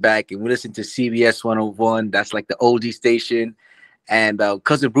driving back and we listen to CBS 101. That's like the oldie station. And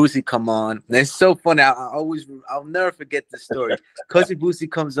Cousin Brucey come on. And it's so funny. I'll never forget this story. Cousin Brucey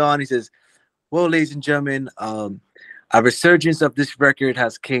comes on. He says, well, ladies and gentlemen, a resurgence of this record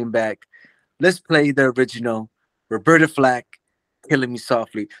has came back. Let's play the original, Roberta Flack, Killing Me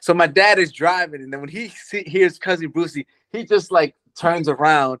Softly. So my dad is driving, and then when he hears Cousin Brucey, he just like turns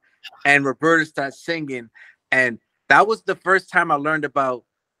around, and Roberta starts singing. And that was the first time I learned about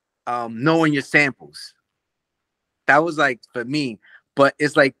knowing your samples. That was like for me, but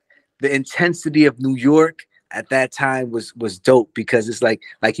it's like the intensity of New York at that time was dope, because it's like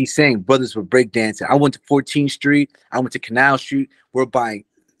he's saying, brothers were breakdancing. I went to 14th Street. I went to Canal Street. We're buying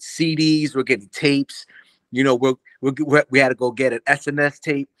CDs. We're getting tapes. You know, we had to go get an SNS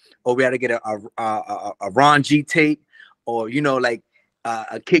tape, or we had to get a Ron G tape, or, you know, like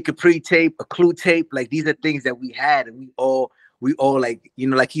a Kid Capri tape, a Clue tape. Like, these are things that we had, and we all like, you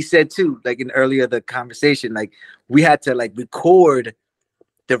know, like he said too, like in earlier the conversation, like we had to like record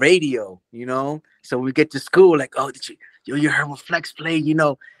the radio, you know. So when we get to school, like, oh, you heard what Flex played, you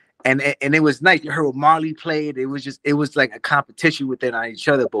know, and it was nice. You heard what Marley played. It was like a competition within each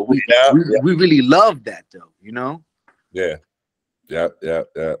other, but we really loved that though, you know. Yeah. That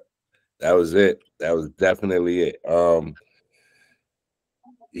was it. That was definitely it.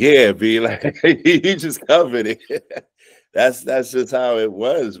 Yeah, be like you just covered it. That's just how it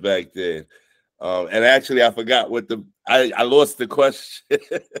was back then. And actually, I forgot what I lost the question.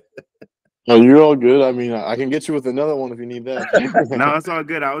 Oh, you're all good. I mean, I can get you with another one if you need that. No, it's all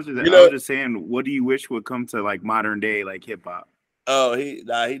good. I was just saying, what do you wish would come to like modern day like hip hop? Oh, he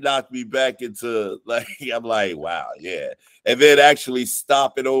knocked me back into like, I'm like, wow, yeah. And then actually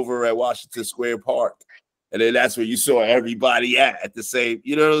stopping over at Washington Square Park. And then that's where you saw everybody at the same,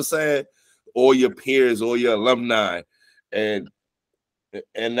 you know what I'm saying? All your peers, all your alumni. And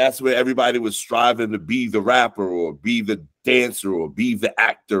that's where everybody was striving to be the rapper, or be the dancer, or be the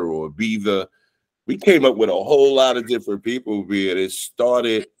actor, or be the. We came up with a whole lot of different people.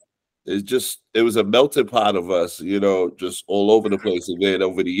 It was a melting pot of us, you know, just all over the place. And then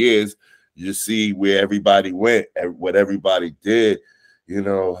over the years, you see where everybody went and what everybody did. You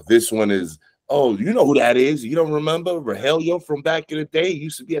know, this one is, oh, you know who that is? You don't remember Rogelio from back in the day? He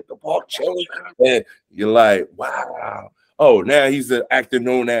used to be at the park chilling. And you're like, wow. Oh, now he's the actor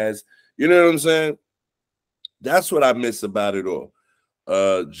known as, you know what I'm saying? That's what I miss about it all.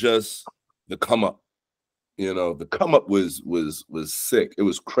 Just the come up. You know, the come up was sick. It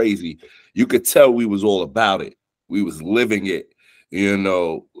was crazy. You could tell we was all about it. We was living it, you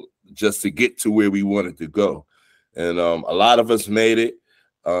know, just to get to where we wanted to go. And a lot of us made it.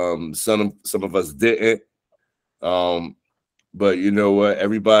 Some of us didn't. But you know what?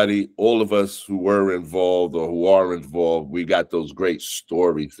 Everybody, all of us who were involved or who are involved, we got those great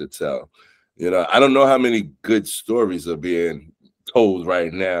stories to tell. You know, I don't know how many good stories are being told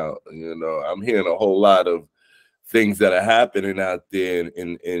right now. You know, I'm hearing a whole lot of things that are happening out there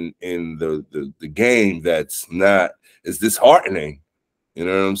in the game that's not, it's disheartening. You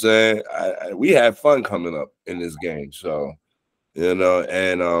know what I'm saying? We have fun coming up in this game. So, you know,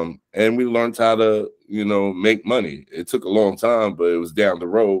 and we learned how to, you know, make money. It took a long time, but it was down the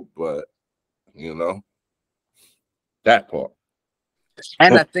road. But, you know, that part.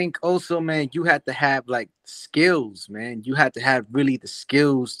 And I think also, man, you had to have like skills, man. You had to have really the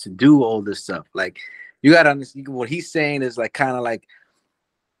skills to do all this stuff. Like, you got to understand what he's saying is like kind of like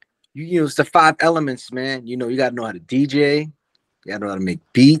you know, it's the 5 elements, man. You know, you gotta know how to DJ, you gotta know how to make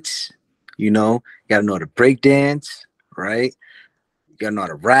beats, you know, you gotta know how to break dance, right? You gotta know how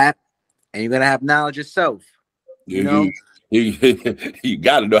to rap, and you gotta have knowledge yourself. You know, you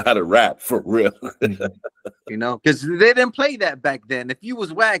got to know how to rap for real. you know, because they didn't play that back then. If you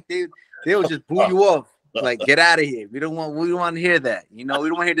was whack, they would just boo you off. Like, get out of here. We don't want to hear that. You know, we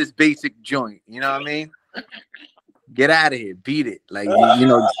don't want to hear this basic joint. You know what I mean? Get out of here, beat it. Like, you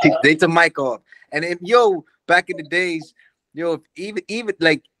know, take the mic off. And if back in the days, if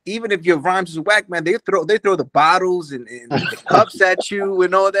even if your rhymes was whack, man, they throw the bottles and the cups at you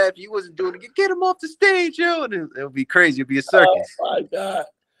and all that. If you wasn't doing it, get them off the stage, yo. And it'll be crazy. It'll be a circus. Oh my God.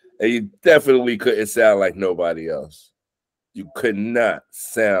 And you definitely couldn't sound like nobody else. You could not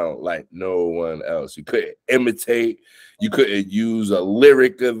sound like no one else. You couldn't imitate. You couldn't use a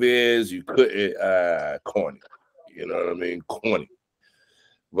lyric of theirs. You couldn't corny. You know what I mean? Corny.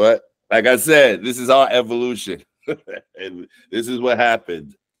 But like I said, this is our evolution. And this is what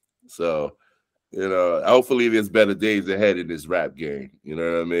happened. So, you know, hopefully there's better days ahead in this rap game. You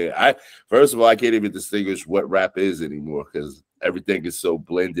know what I mean? First of all, I can't even distinguish what rap is anymore because everything is so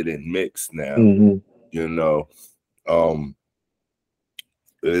blended and mixed now. You know, I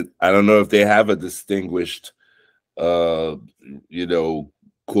don't know if they have a distinguished, you know,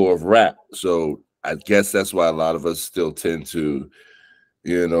 core of rap. So I guess that's why a lot of us still tend to,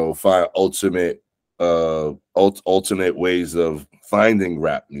 you know, find ultimate ways of finding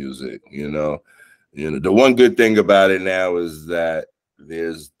rap music. You know, the one good thing about it now is that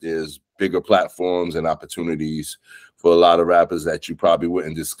there's bigger platforms and opportunities for a lot of rappers that you probably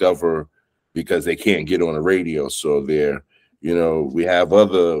wouldn't discover because they can't get on the radio. So there, you know, we have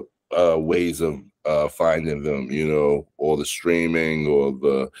other ways of finding them, you know, or the streaming or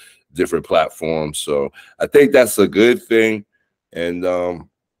the different platforms. So I think that's a good thing. And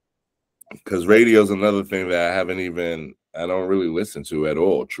because radio is another thing that I don't really listen to at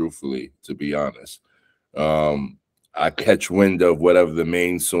all, truthfully, to be honest. I catch wind of whatever the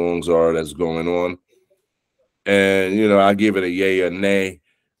main songs are that's going on. And, you know, I give it a yay or nay,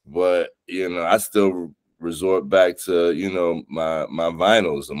 but, you know, I still resort back to, you know, my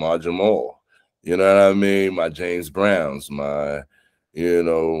vinyls, the Margin Mall, you know what I mean? My James Browns, my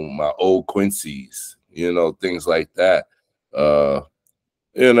old Quincy's, you know, things like that.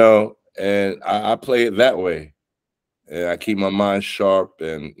 You know, and I play it that way. And I keep my mind sharp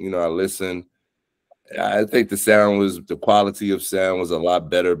and, you know, I listen. I think the quality of sound was a lot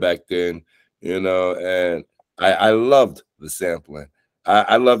better back then, you know, and I loved the sampling.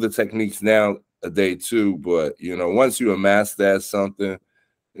 I love the techniques nowadays too, but, you know, once you amass that something,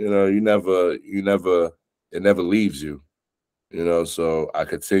 you know, it never leaves you, you know, so I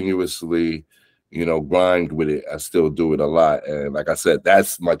continuously, you know, grind with it. I still do it a lot. And like I said,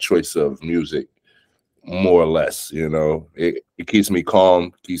 that's my choice of music, more or less, you know. It keeps me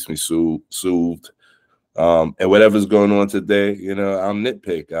calm, keeps me soothed. And whatever's going on today, you know, I'll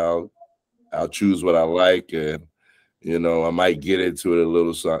nitpick. I'll choose what I like, and you know, I might get into it a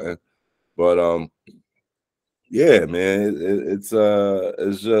little something. But yeah, man, it's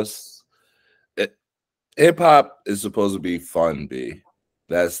just hip hop is supposed to be fun, B.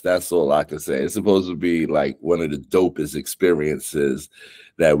 That's all I can say. It's supposed to be like one of the dopest experiences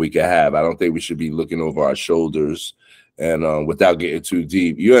that we can have. I don't think we should be looking over our shoulders and without getting too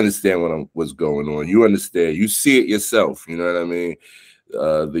deep. You understand what's going on. You understand. You see it yourself. You know what I mean?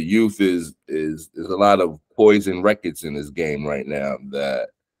 The youth is a lot of poison records in this game right now that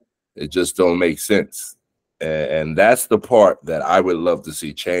it just don't make sense. And that's the part that I would love to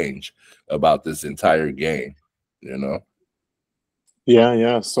see change about this entire game, you know?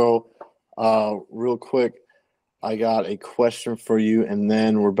 Yeah. So, real quick, I got a question for you, and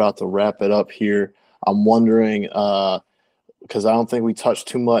then we're about to wrap it up here. I'm wondering, because I don't think we touched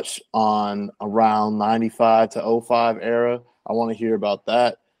too much on around 95 to 05 era. I want to hear about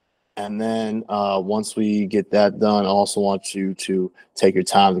that. And then once we get that done, I also want you to take your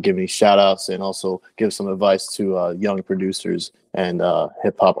time to give any shout outs and also give some advice to young producers and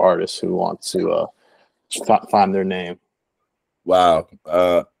hip hop artists who want to find their name. Wow.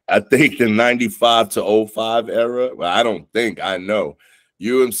 I think the 95 to 05 era, well, I know.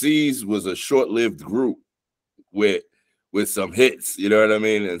 UMC's was a short-lived group with some hits, you know what I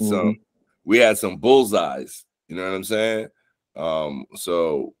mean? And we had some bullseyes, you know what I'm saying?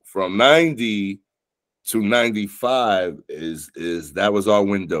 So from 90 to 95 that was our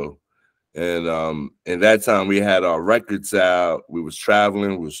window. And in that time we had our records out, we was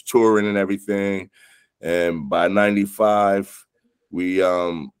traveling, we was touring and everything. And by 95, we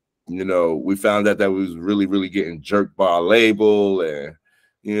you know, we found out that we was really, really getting jerked by our label, and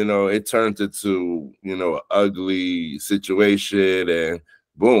you know, it turned into, you know, an ugly situation, and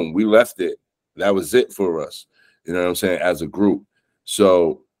boom, we left it. That was it for us. You know what I'm saying? As a group.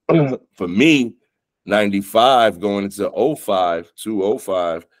 So for me, 95 going into 05,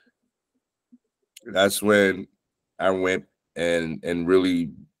 2005, that's when I went and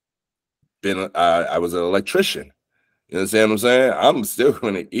really been, I was an electrician. You understand what I'm saying? I'm still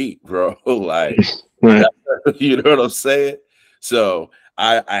gonna eat, bro. Like, Right. you know what I'm saying? So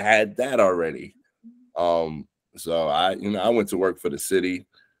I had that already. So I, you know, I went to work for the city,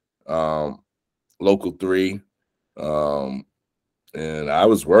 local 3, and I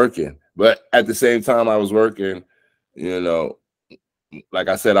was working. But at the same time I was working, you know, like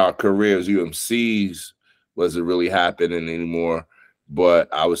I said, our careers, UMCs, wasn't really happening anymore.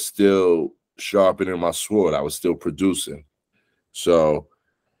 But I was still sharpening my sword. I was still producing. So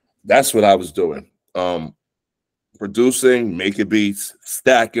that's what I was doing. Producing, making beats,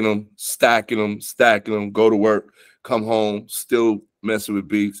 stacking them, stacking them, stacking them, go to work, come home, still messing with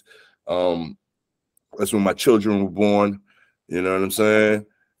beats. That's when my children were born. You know what I'm saying?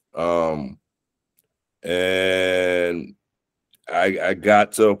 And I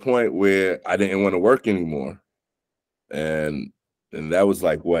got to a point where I didn't want to work anymore. And that was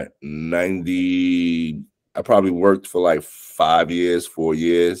like what, 90. I probably worked for like 5 years, 4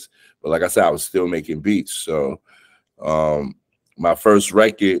 years. But like I said, I was still making beats. So my first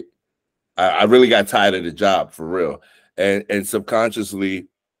record, I really got tired of the job for real. And subconsciously,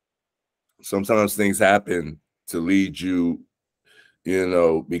 sometimes things happen to lead you, you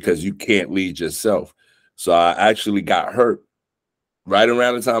know, because you can't lead yourself. So I actually got hurt right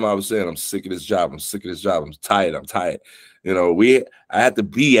around the time I was saying, I'm sick of this job. I'm sick of this job. I'm tired. I'm tired. You know, I had to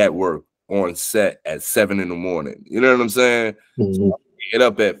be at work on set at 7 in the morning. You know what I'm saying? Mm-hmm. So get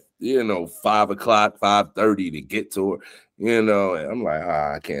up at, you know, 5 o'clock, 5:30 to get to it, you know, and I'm like,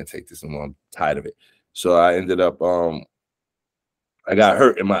 I can't take this anymore. I'm tired of it. So I ended up, I got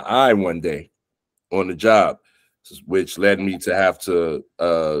hurt in my eye one day on the job, which led me to have to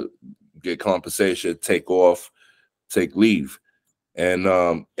get compensation, take off, take leave. And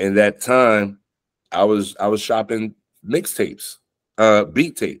in that time, I was shopping mixtapes,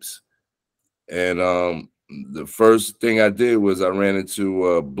 beat tapes. And the first thing I did was I ran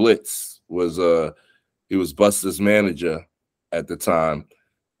into Blitz, he was Buster's manager at the time.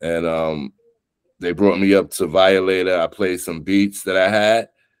 And they brought me up to Violator. I played some beats that I had.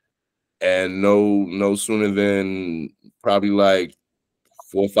 And no sooner than probably like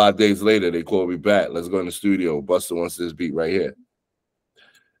 4 or 5 days later, they called me back. Let's go in the studio. Buster wants this beat right here.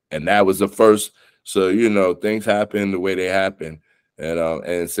 And that was the first. So, you know, things happen the way they happen.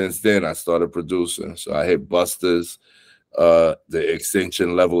 And since then I started producing. So I hit Buster's, the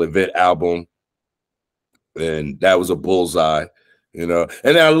Extinction Level Event album. And that was a bullseye, you know.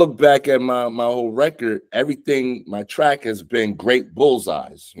 And then I look back at my whole record, everything, my track has been great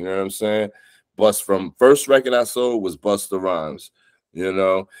bullseyes. You know what I'm saying? Bust from first record I sold was Busta Rhymes, you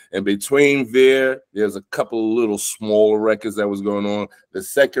know. And between there's a couple of little smaller records that was going on. The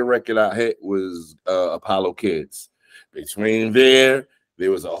second record I hit was Apollo Kids. Between there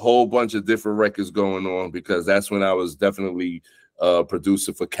was a whole bunch of different records going on, because that's when I was definitely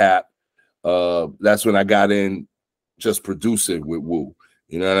producing for Cap. That's when I got in just producing with Wu.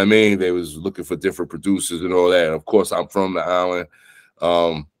 You know what I mean? They was looking for different producers and all that. And of course, I'm from the island.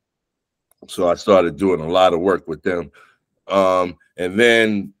 So I started doing a lot of work with them. And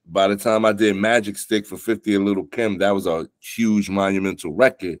then by the time I did Magic Stick for 50 and Little Kim, that was a huge monumental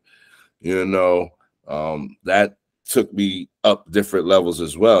record. You know, that took me up different levels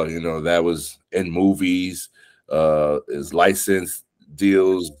as well. You know, that was in movies, is licensed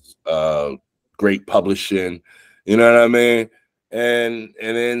deals, great publishing, you know what I mean? And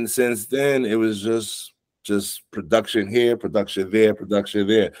then since then it was just production here, production there, production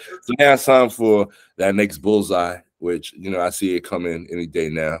there. So now it's time for that next bullseye, which, you know, I see it coming any day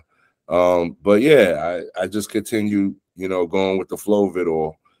now. But yeah, I just continue, you know, going with the flow of it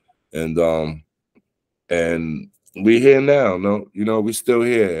all. And we here now. No, you know, we still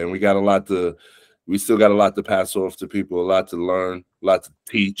here, and we still got a lot to pass off to people, a lot to learn, a lot to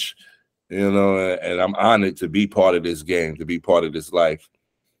teach, you know, and I'm honored to be part of this game, to be part of this life,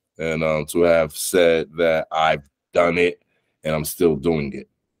 and to have said that I've done it and I'm still doing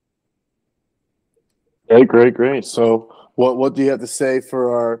it. Great. So what do you have to say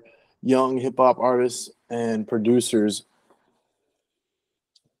for our young hip hop artists and producers?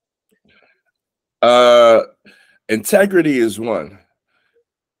 Integrity is one,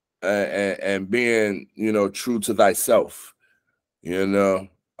 and being, you know, true to thyself, you know.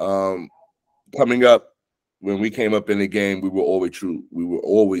 Coming up, when we came up in the game, we were always true. We were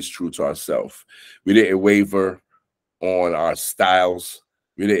always true to ourselves. We didn't waver on our styles.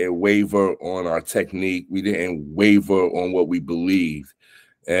 We didn't waver on our technique. We didn't waver on what we believed.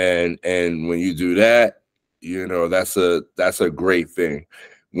 And when you do that, you know, that's a great thing.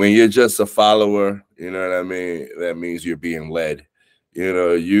 When you're just a follower, you know what I mean? That means you're being led. You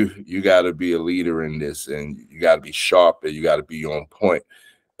know, you got to be a leader in this, and you got to be sharp, and you got to be on point.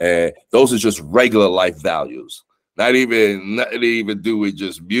 And those are just regular life values. Nothing even do with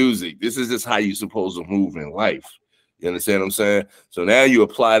just music. This is just how you're supposed to move in life. You understand what I'm saying? So now you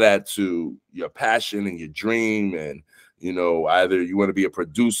apply that to your passion and your dream, and you know, either you want to be a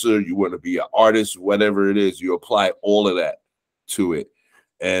producer, you want to be an artist, whatever it is, you apply all of that to it.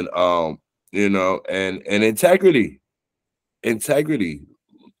 And you know, and integrity,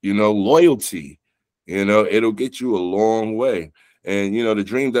 you know, loyalty, you know, it'll get you a long way. And you know, the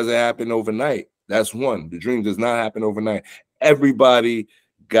dream doesn't happen overnight. That's one. The dream does not happen overnight. Everybody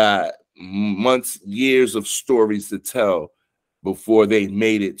got months, years of stories to tell before they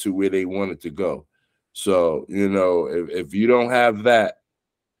made it to where they wanted to go. So, you know, if you don't have that,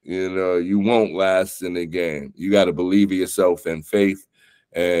 you know, you won't last in the game. You got to believe in yourself and faith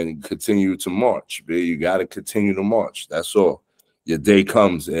and continue to march. B. You got to continue to march. That's all. Your day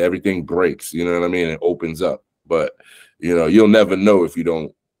comes and everything breaks. You know what I mean? It opens up. But, you know, you'll never know if you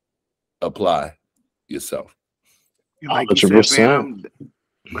don't apply yourself. Like you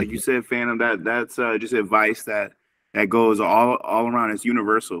said, Phantom, that's just advice that goes all around. It's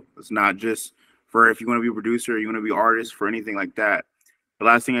universal. It's not just for if you want to be a producer, you want to be an artist, for anything like that. The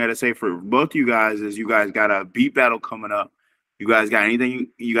last thing I got to say for both of you guys is you guys got a beat battle coming up. You guys got anything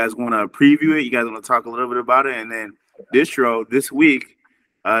you guys want to preview it? You guys want to talk a little bit about it? And then Distro this week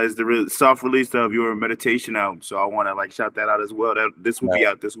is the soft release of your meditation album. So I want to like shout that out as well. This will be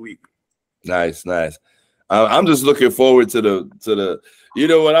out this week. Nice. I'm just looking forward to the. You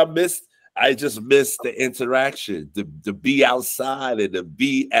know what I missed? I just missed the interaction, to be outside and to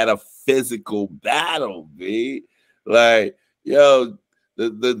be at a physical battle, B. Like, yo,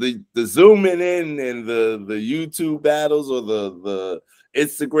 the zooming in and the YouTube battles or the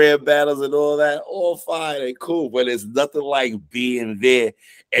Instagram battles and all that, all fine and cool, but it's nothing like being there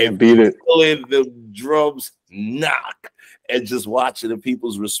and feeling the drums knock and just watching the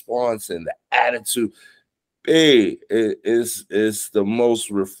people's response and the attitude. B, it's the most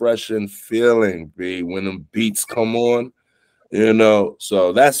refreshing feeling, B, when the beats come on, you know.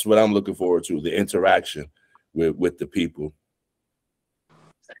 So that's what I'm looking forward to, the interaction with the people.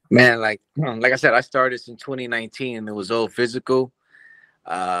 Man, like I said, I started this in 2019 and it was all physical.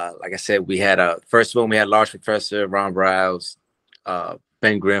 Like I said, we had first one, we had Large Professor, Ron Browse,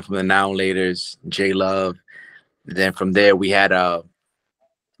 Ben Grimm from the Now and Laters, J Love. Then from there we had a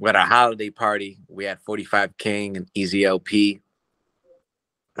holiday party. We had 45 King and Easy LP.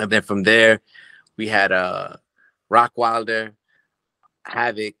 And then from there we had Rock Wilder,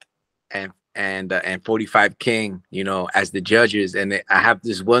 Havoc, and 45 King, you know, as the judges. And I have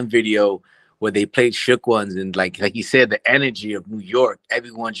this one video where they played Shook Ones, and like you said, the energy of New York,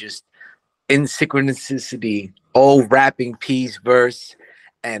 everyone just in synchronicity, all rapping piece verse,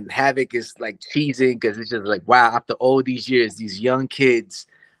 and Havoc is like cheesing because it's just like, wow, after all these years, these young kids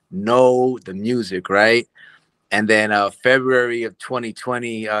know the music, right? And then February of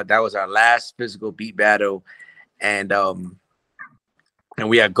 2020, that was our last physical beat battle, and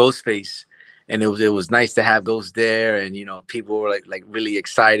we had Ghostface, and it was nice to have Ghost there, and you know, people were like really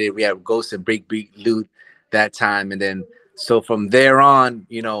excited. We had Ghost and Breakbeat Loot that time, and then so from there on,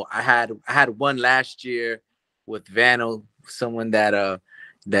 you know, I had one last year with Vano, someone that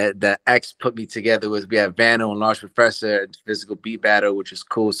X put me together with. We had Vano and Large Professor physical beat battle, which is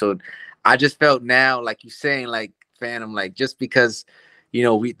cool. So I just felt now, like you're saying, like Phantom, like just because, you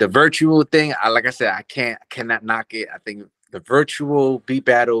know, the virtual thing, like I said, I cannot knock it. I think the virtual beat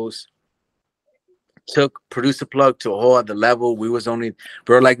battles took ProducerPlug to a whole other level. We were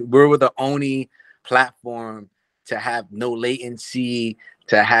the only platform to have no latency,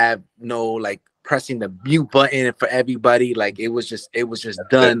 to have no like pressing the mute button for everybody. Like it was just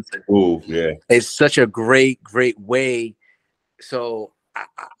done. Ooh, yeah. It's such a great way. So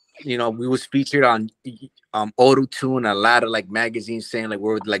you know, we was featured on Auto Tune, a lot of like magazines saying like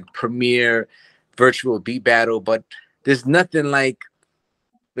we're like premier virtual beat battle, but there's nothing like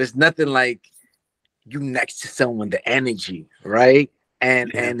you next to someone, the energy, right?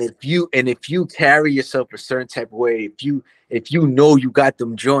 And if you carry yourself a certain type of way, if you know you got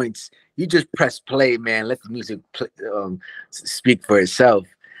them joints, you just press play, man. Let the music speak for itself,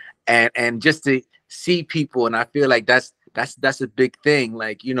 and just to see people, and I feel like that's a big thing.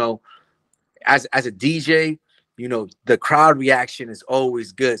 Like, you know, as a DJ, you know, the crowd reaction is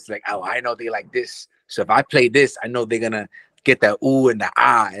always good. It's like, oh, I know they like this, so if I play this, I know they're gonna get that ooh and the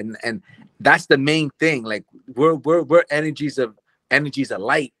ah, and that's the main thing. Like we're energies of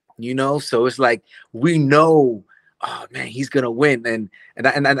light, you know. So it's like we know, oh man, he's gonna win, and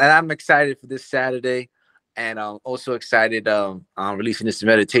I'm excited for this Saturday, and I'm also excited on releasing this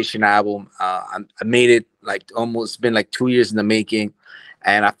meditation album. I made it like almost been like 2 years in the making,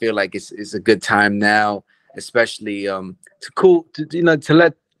 and I feel like it's a good time now, especially to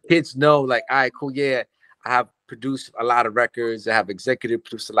let kids know like, all right, cool, yeah, I have produced a lot of records, I have executive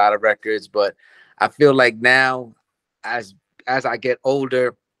produced a lot of records, but I feel like now as I get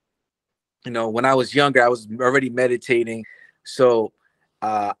older, you know, when I was younger, I was already meditating. So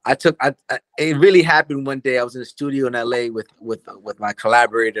it really happened one day. I was in the studio in LA with my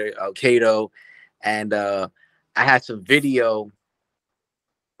collaborator, Kato, and I had some video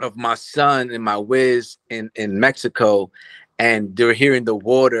of my son and my whiz in Mexico, and they were hearing the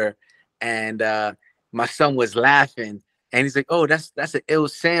water, and my son was laughing, and he's like, oh, that's an ill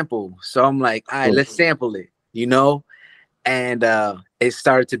sample. So I'm like, all right, let's sample it, you know. And it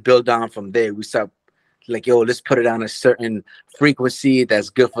started to build on from there. We started like, yo, let's put it on a certain frequency that's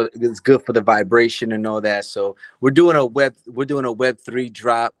good for the vibration and all that. So we're doing a Web3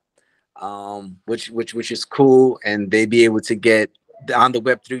 drop, which is cool, and they be able to get on the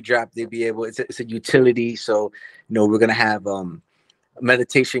Web3 drop. They be able, it's a utility. So you know, we're gonna have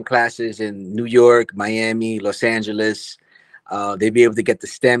meditation classes in New York, Miami, Los Angeles. They be able to get the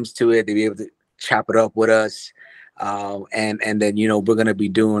stems to it. They be able to chop it up with us. And then, you know, we're gonna be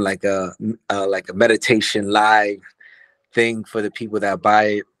doing like a meditation live thing for the people that buy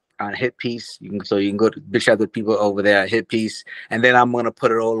it on Hit Piece. You can go to big shout out to people over there at Hit Piece, and then I'm gonna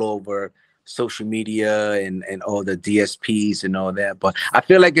put it all over social media and all the DSPs and all that. But I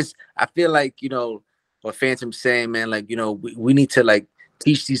feel like you know what Phantom's saying, man. Like, you know, we need to like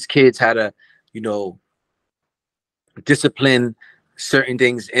teach these kids how to, you know, discipline certain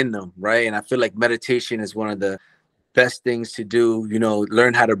things in them, right? And I feel like meditation is one of the best things to do. You know,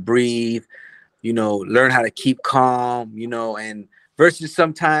 learn how to breathe, you know, learn how to keep calm, you know, and versus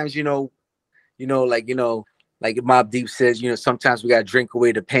sometimes, like Mob Deep says, you know, sometimes we gotta drink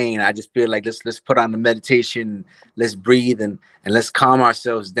away the pain. I just feel like let's put on the meditation, let's breathe and let's calm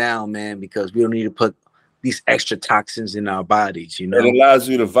ourselves down, man, because we don't need to put these extra toxins in our bodies, you know. It allows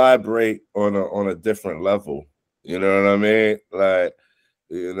you to vibrate on a different level. You know what I mean? Like,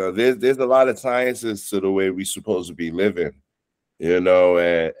 you know, there's a lot of sciences to the way we're supposed to be living, you know,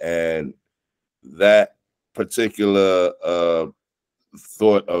 and that particular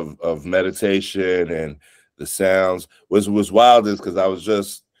thought of meditation and the sounds was wildest because I was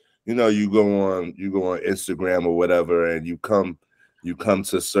just, you know, you go on Instagram or whatever, and you come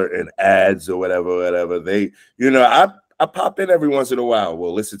to certain ads or whatever they, you know, I pop in every once in a while.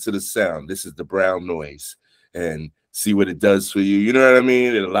 Well, listen to the sound. This is the brown noise, and see what it does for you. You know what I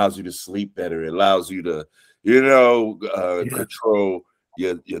mean? It allows you to sleep better. It allows you to, you know, control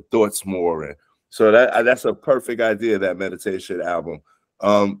your thoughts more. And so that's a perfect idea, that meditation album.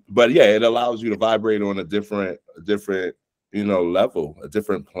 But yeah, it allows you to vibrate on a different, you know, level, a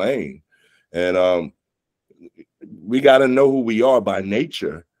different plane. And we got to know who we are by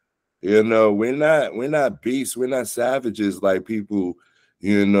nature. You know, we're not beasts, we're not savages like people,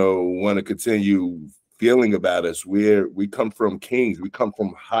 you know, want to continue feeling about us. We come from kings, we come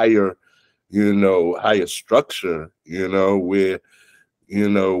from higher, you know, higher structure. You know, we're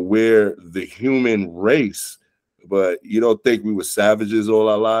the human race. But you don't think we were savages all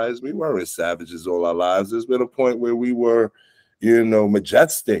our lives? We weren't savages all our lives. There's been a point where we were, you know,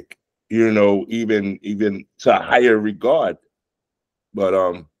 majestic, you know, even to a higher regard. But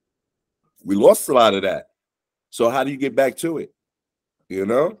we lost a lot of that. So how do you get back to it? You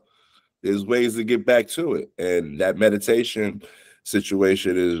know, there's ways to get back to it. And that meditation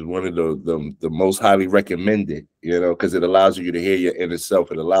situation is one of the most highly recommended, you know, because it allows you to hear your inner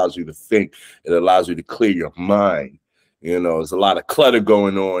self. It allows you to think. It allows you to clear your mind. You know, there's a lot of clutter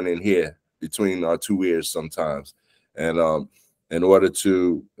going on in here between our two ears sometimes. And in order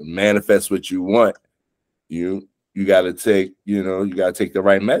to manifest what you want, you got to take, you know, you got to take the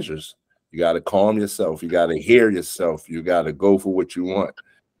right measures. You got to calm yourself. You got to hear yourself. You got to go for what you want.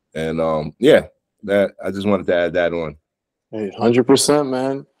 And yeah, that I just wanted to add that on. Hey, 100%,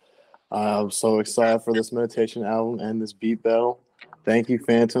 man. I'm so excited for this meditation album and this beat battle. Thank you,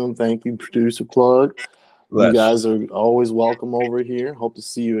 Phantom. Thank you, Producer Plug. You guys are always welcome over here. Hope to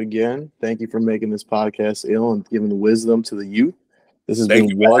see you again. Thank you for making this podcast ill and giving wisdom to the youth. This has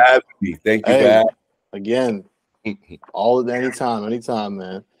been what? Thank you for having me. Again, anytime,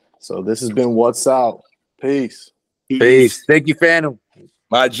 man. So this has been What's Out. Peace. Peace. Thank you, Phantom.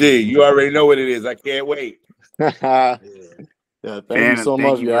 My G, you already know what it is. I can't wait. Yeah, thank you so much,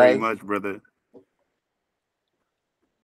 Thank you very guys. much, brother.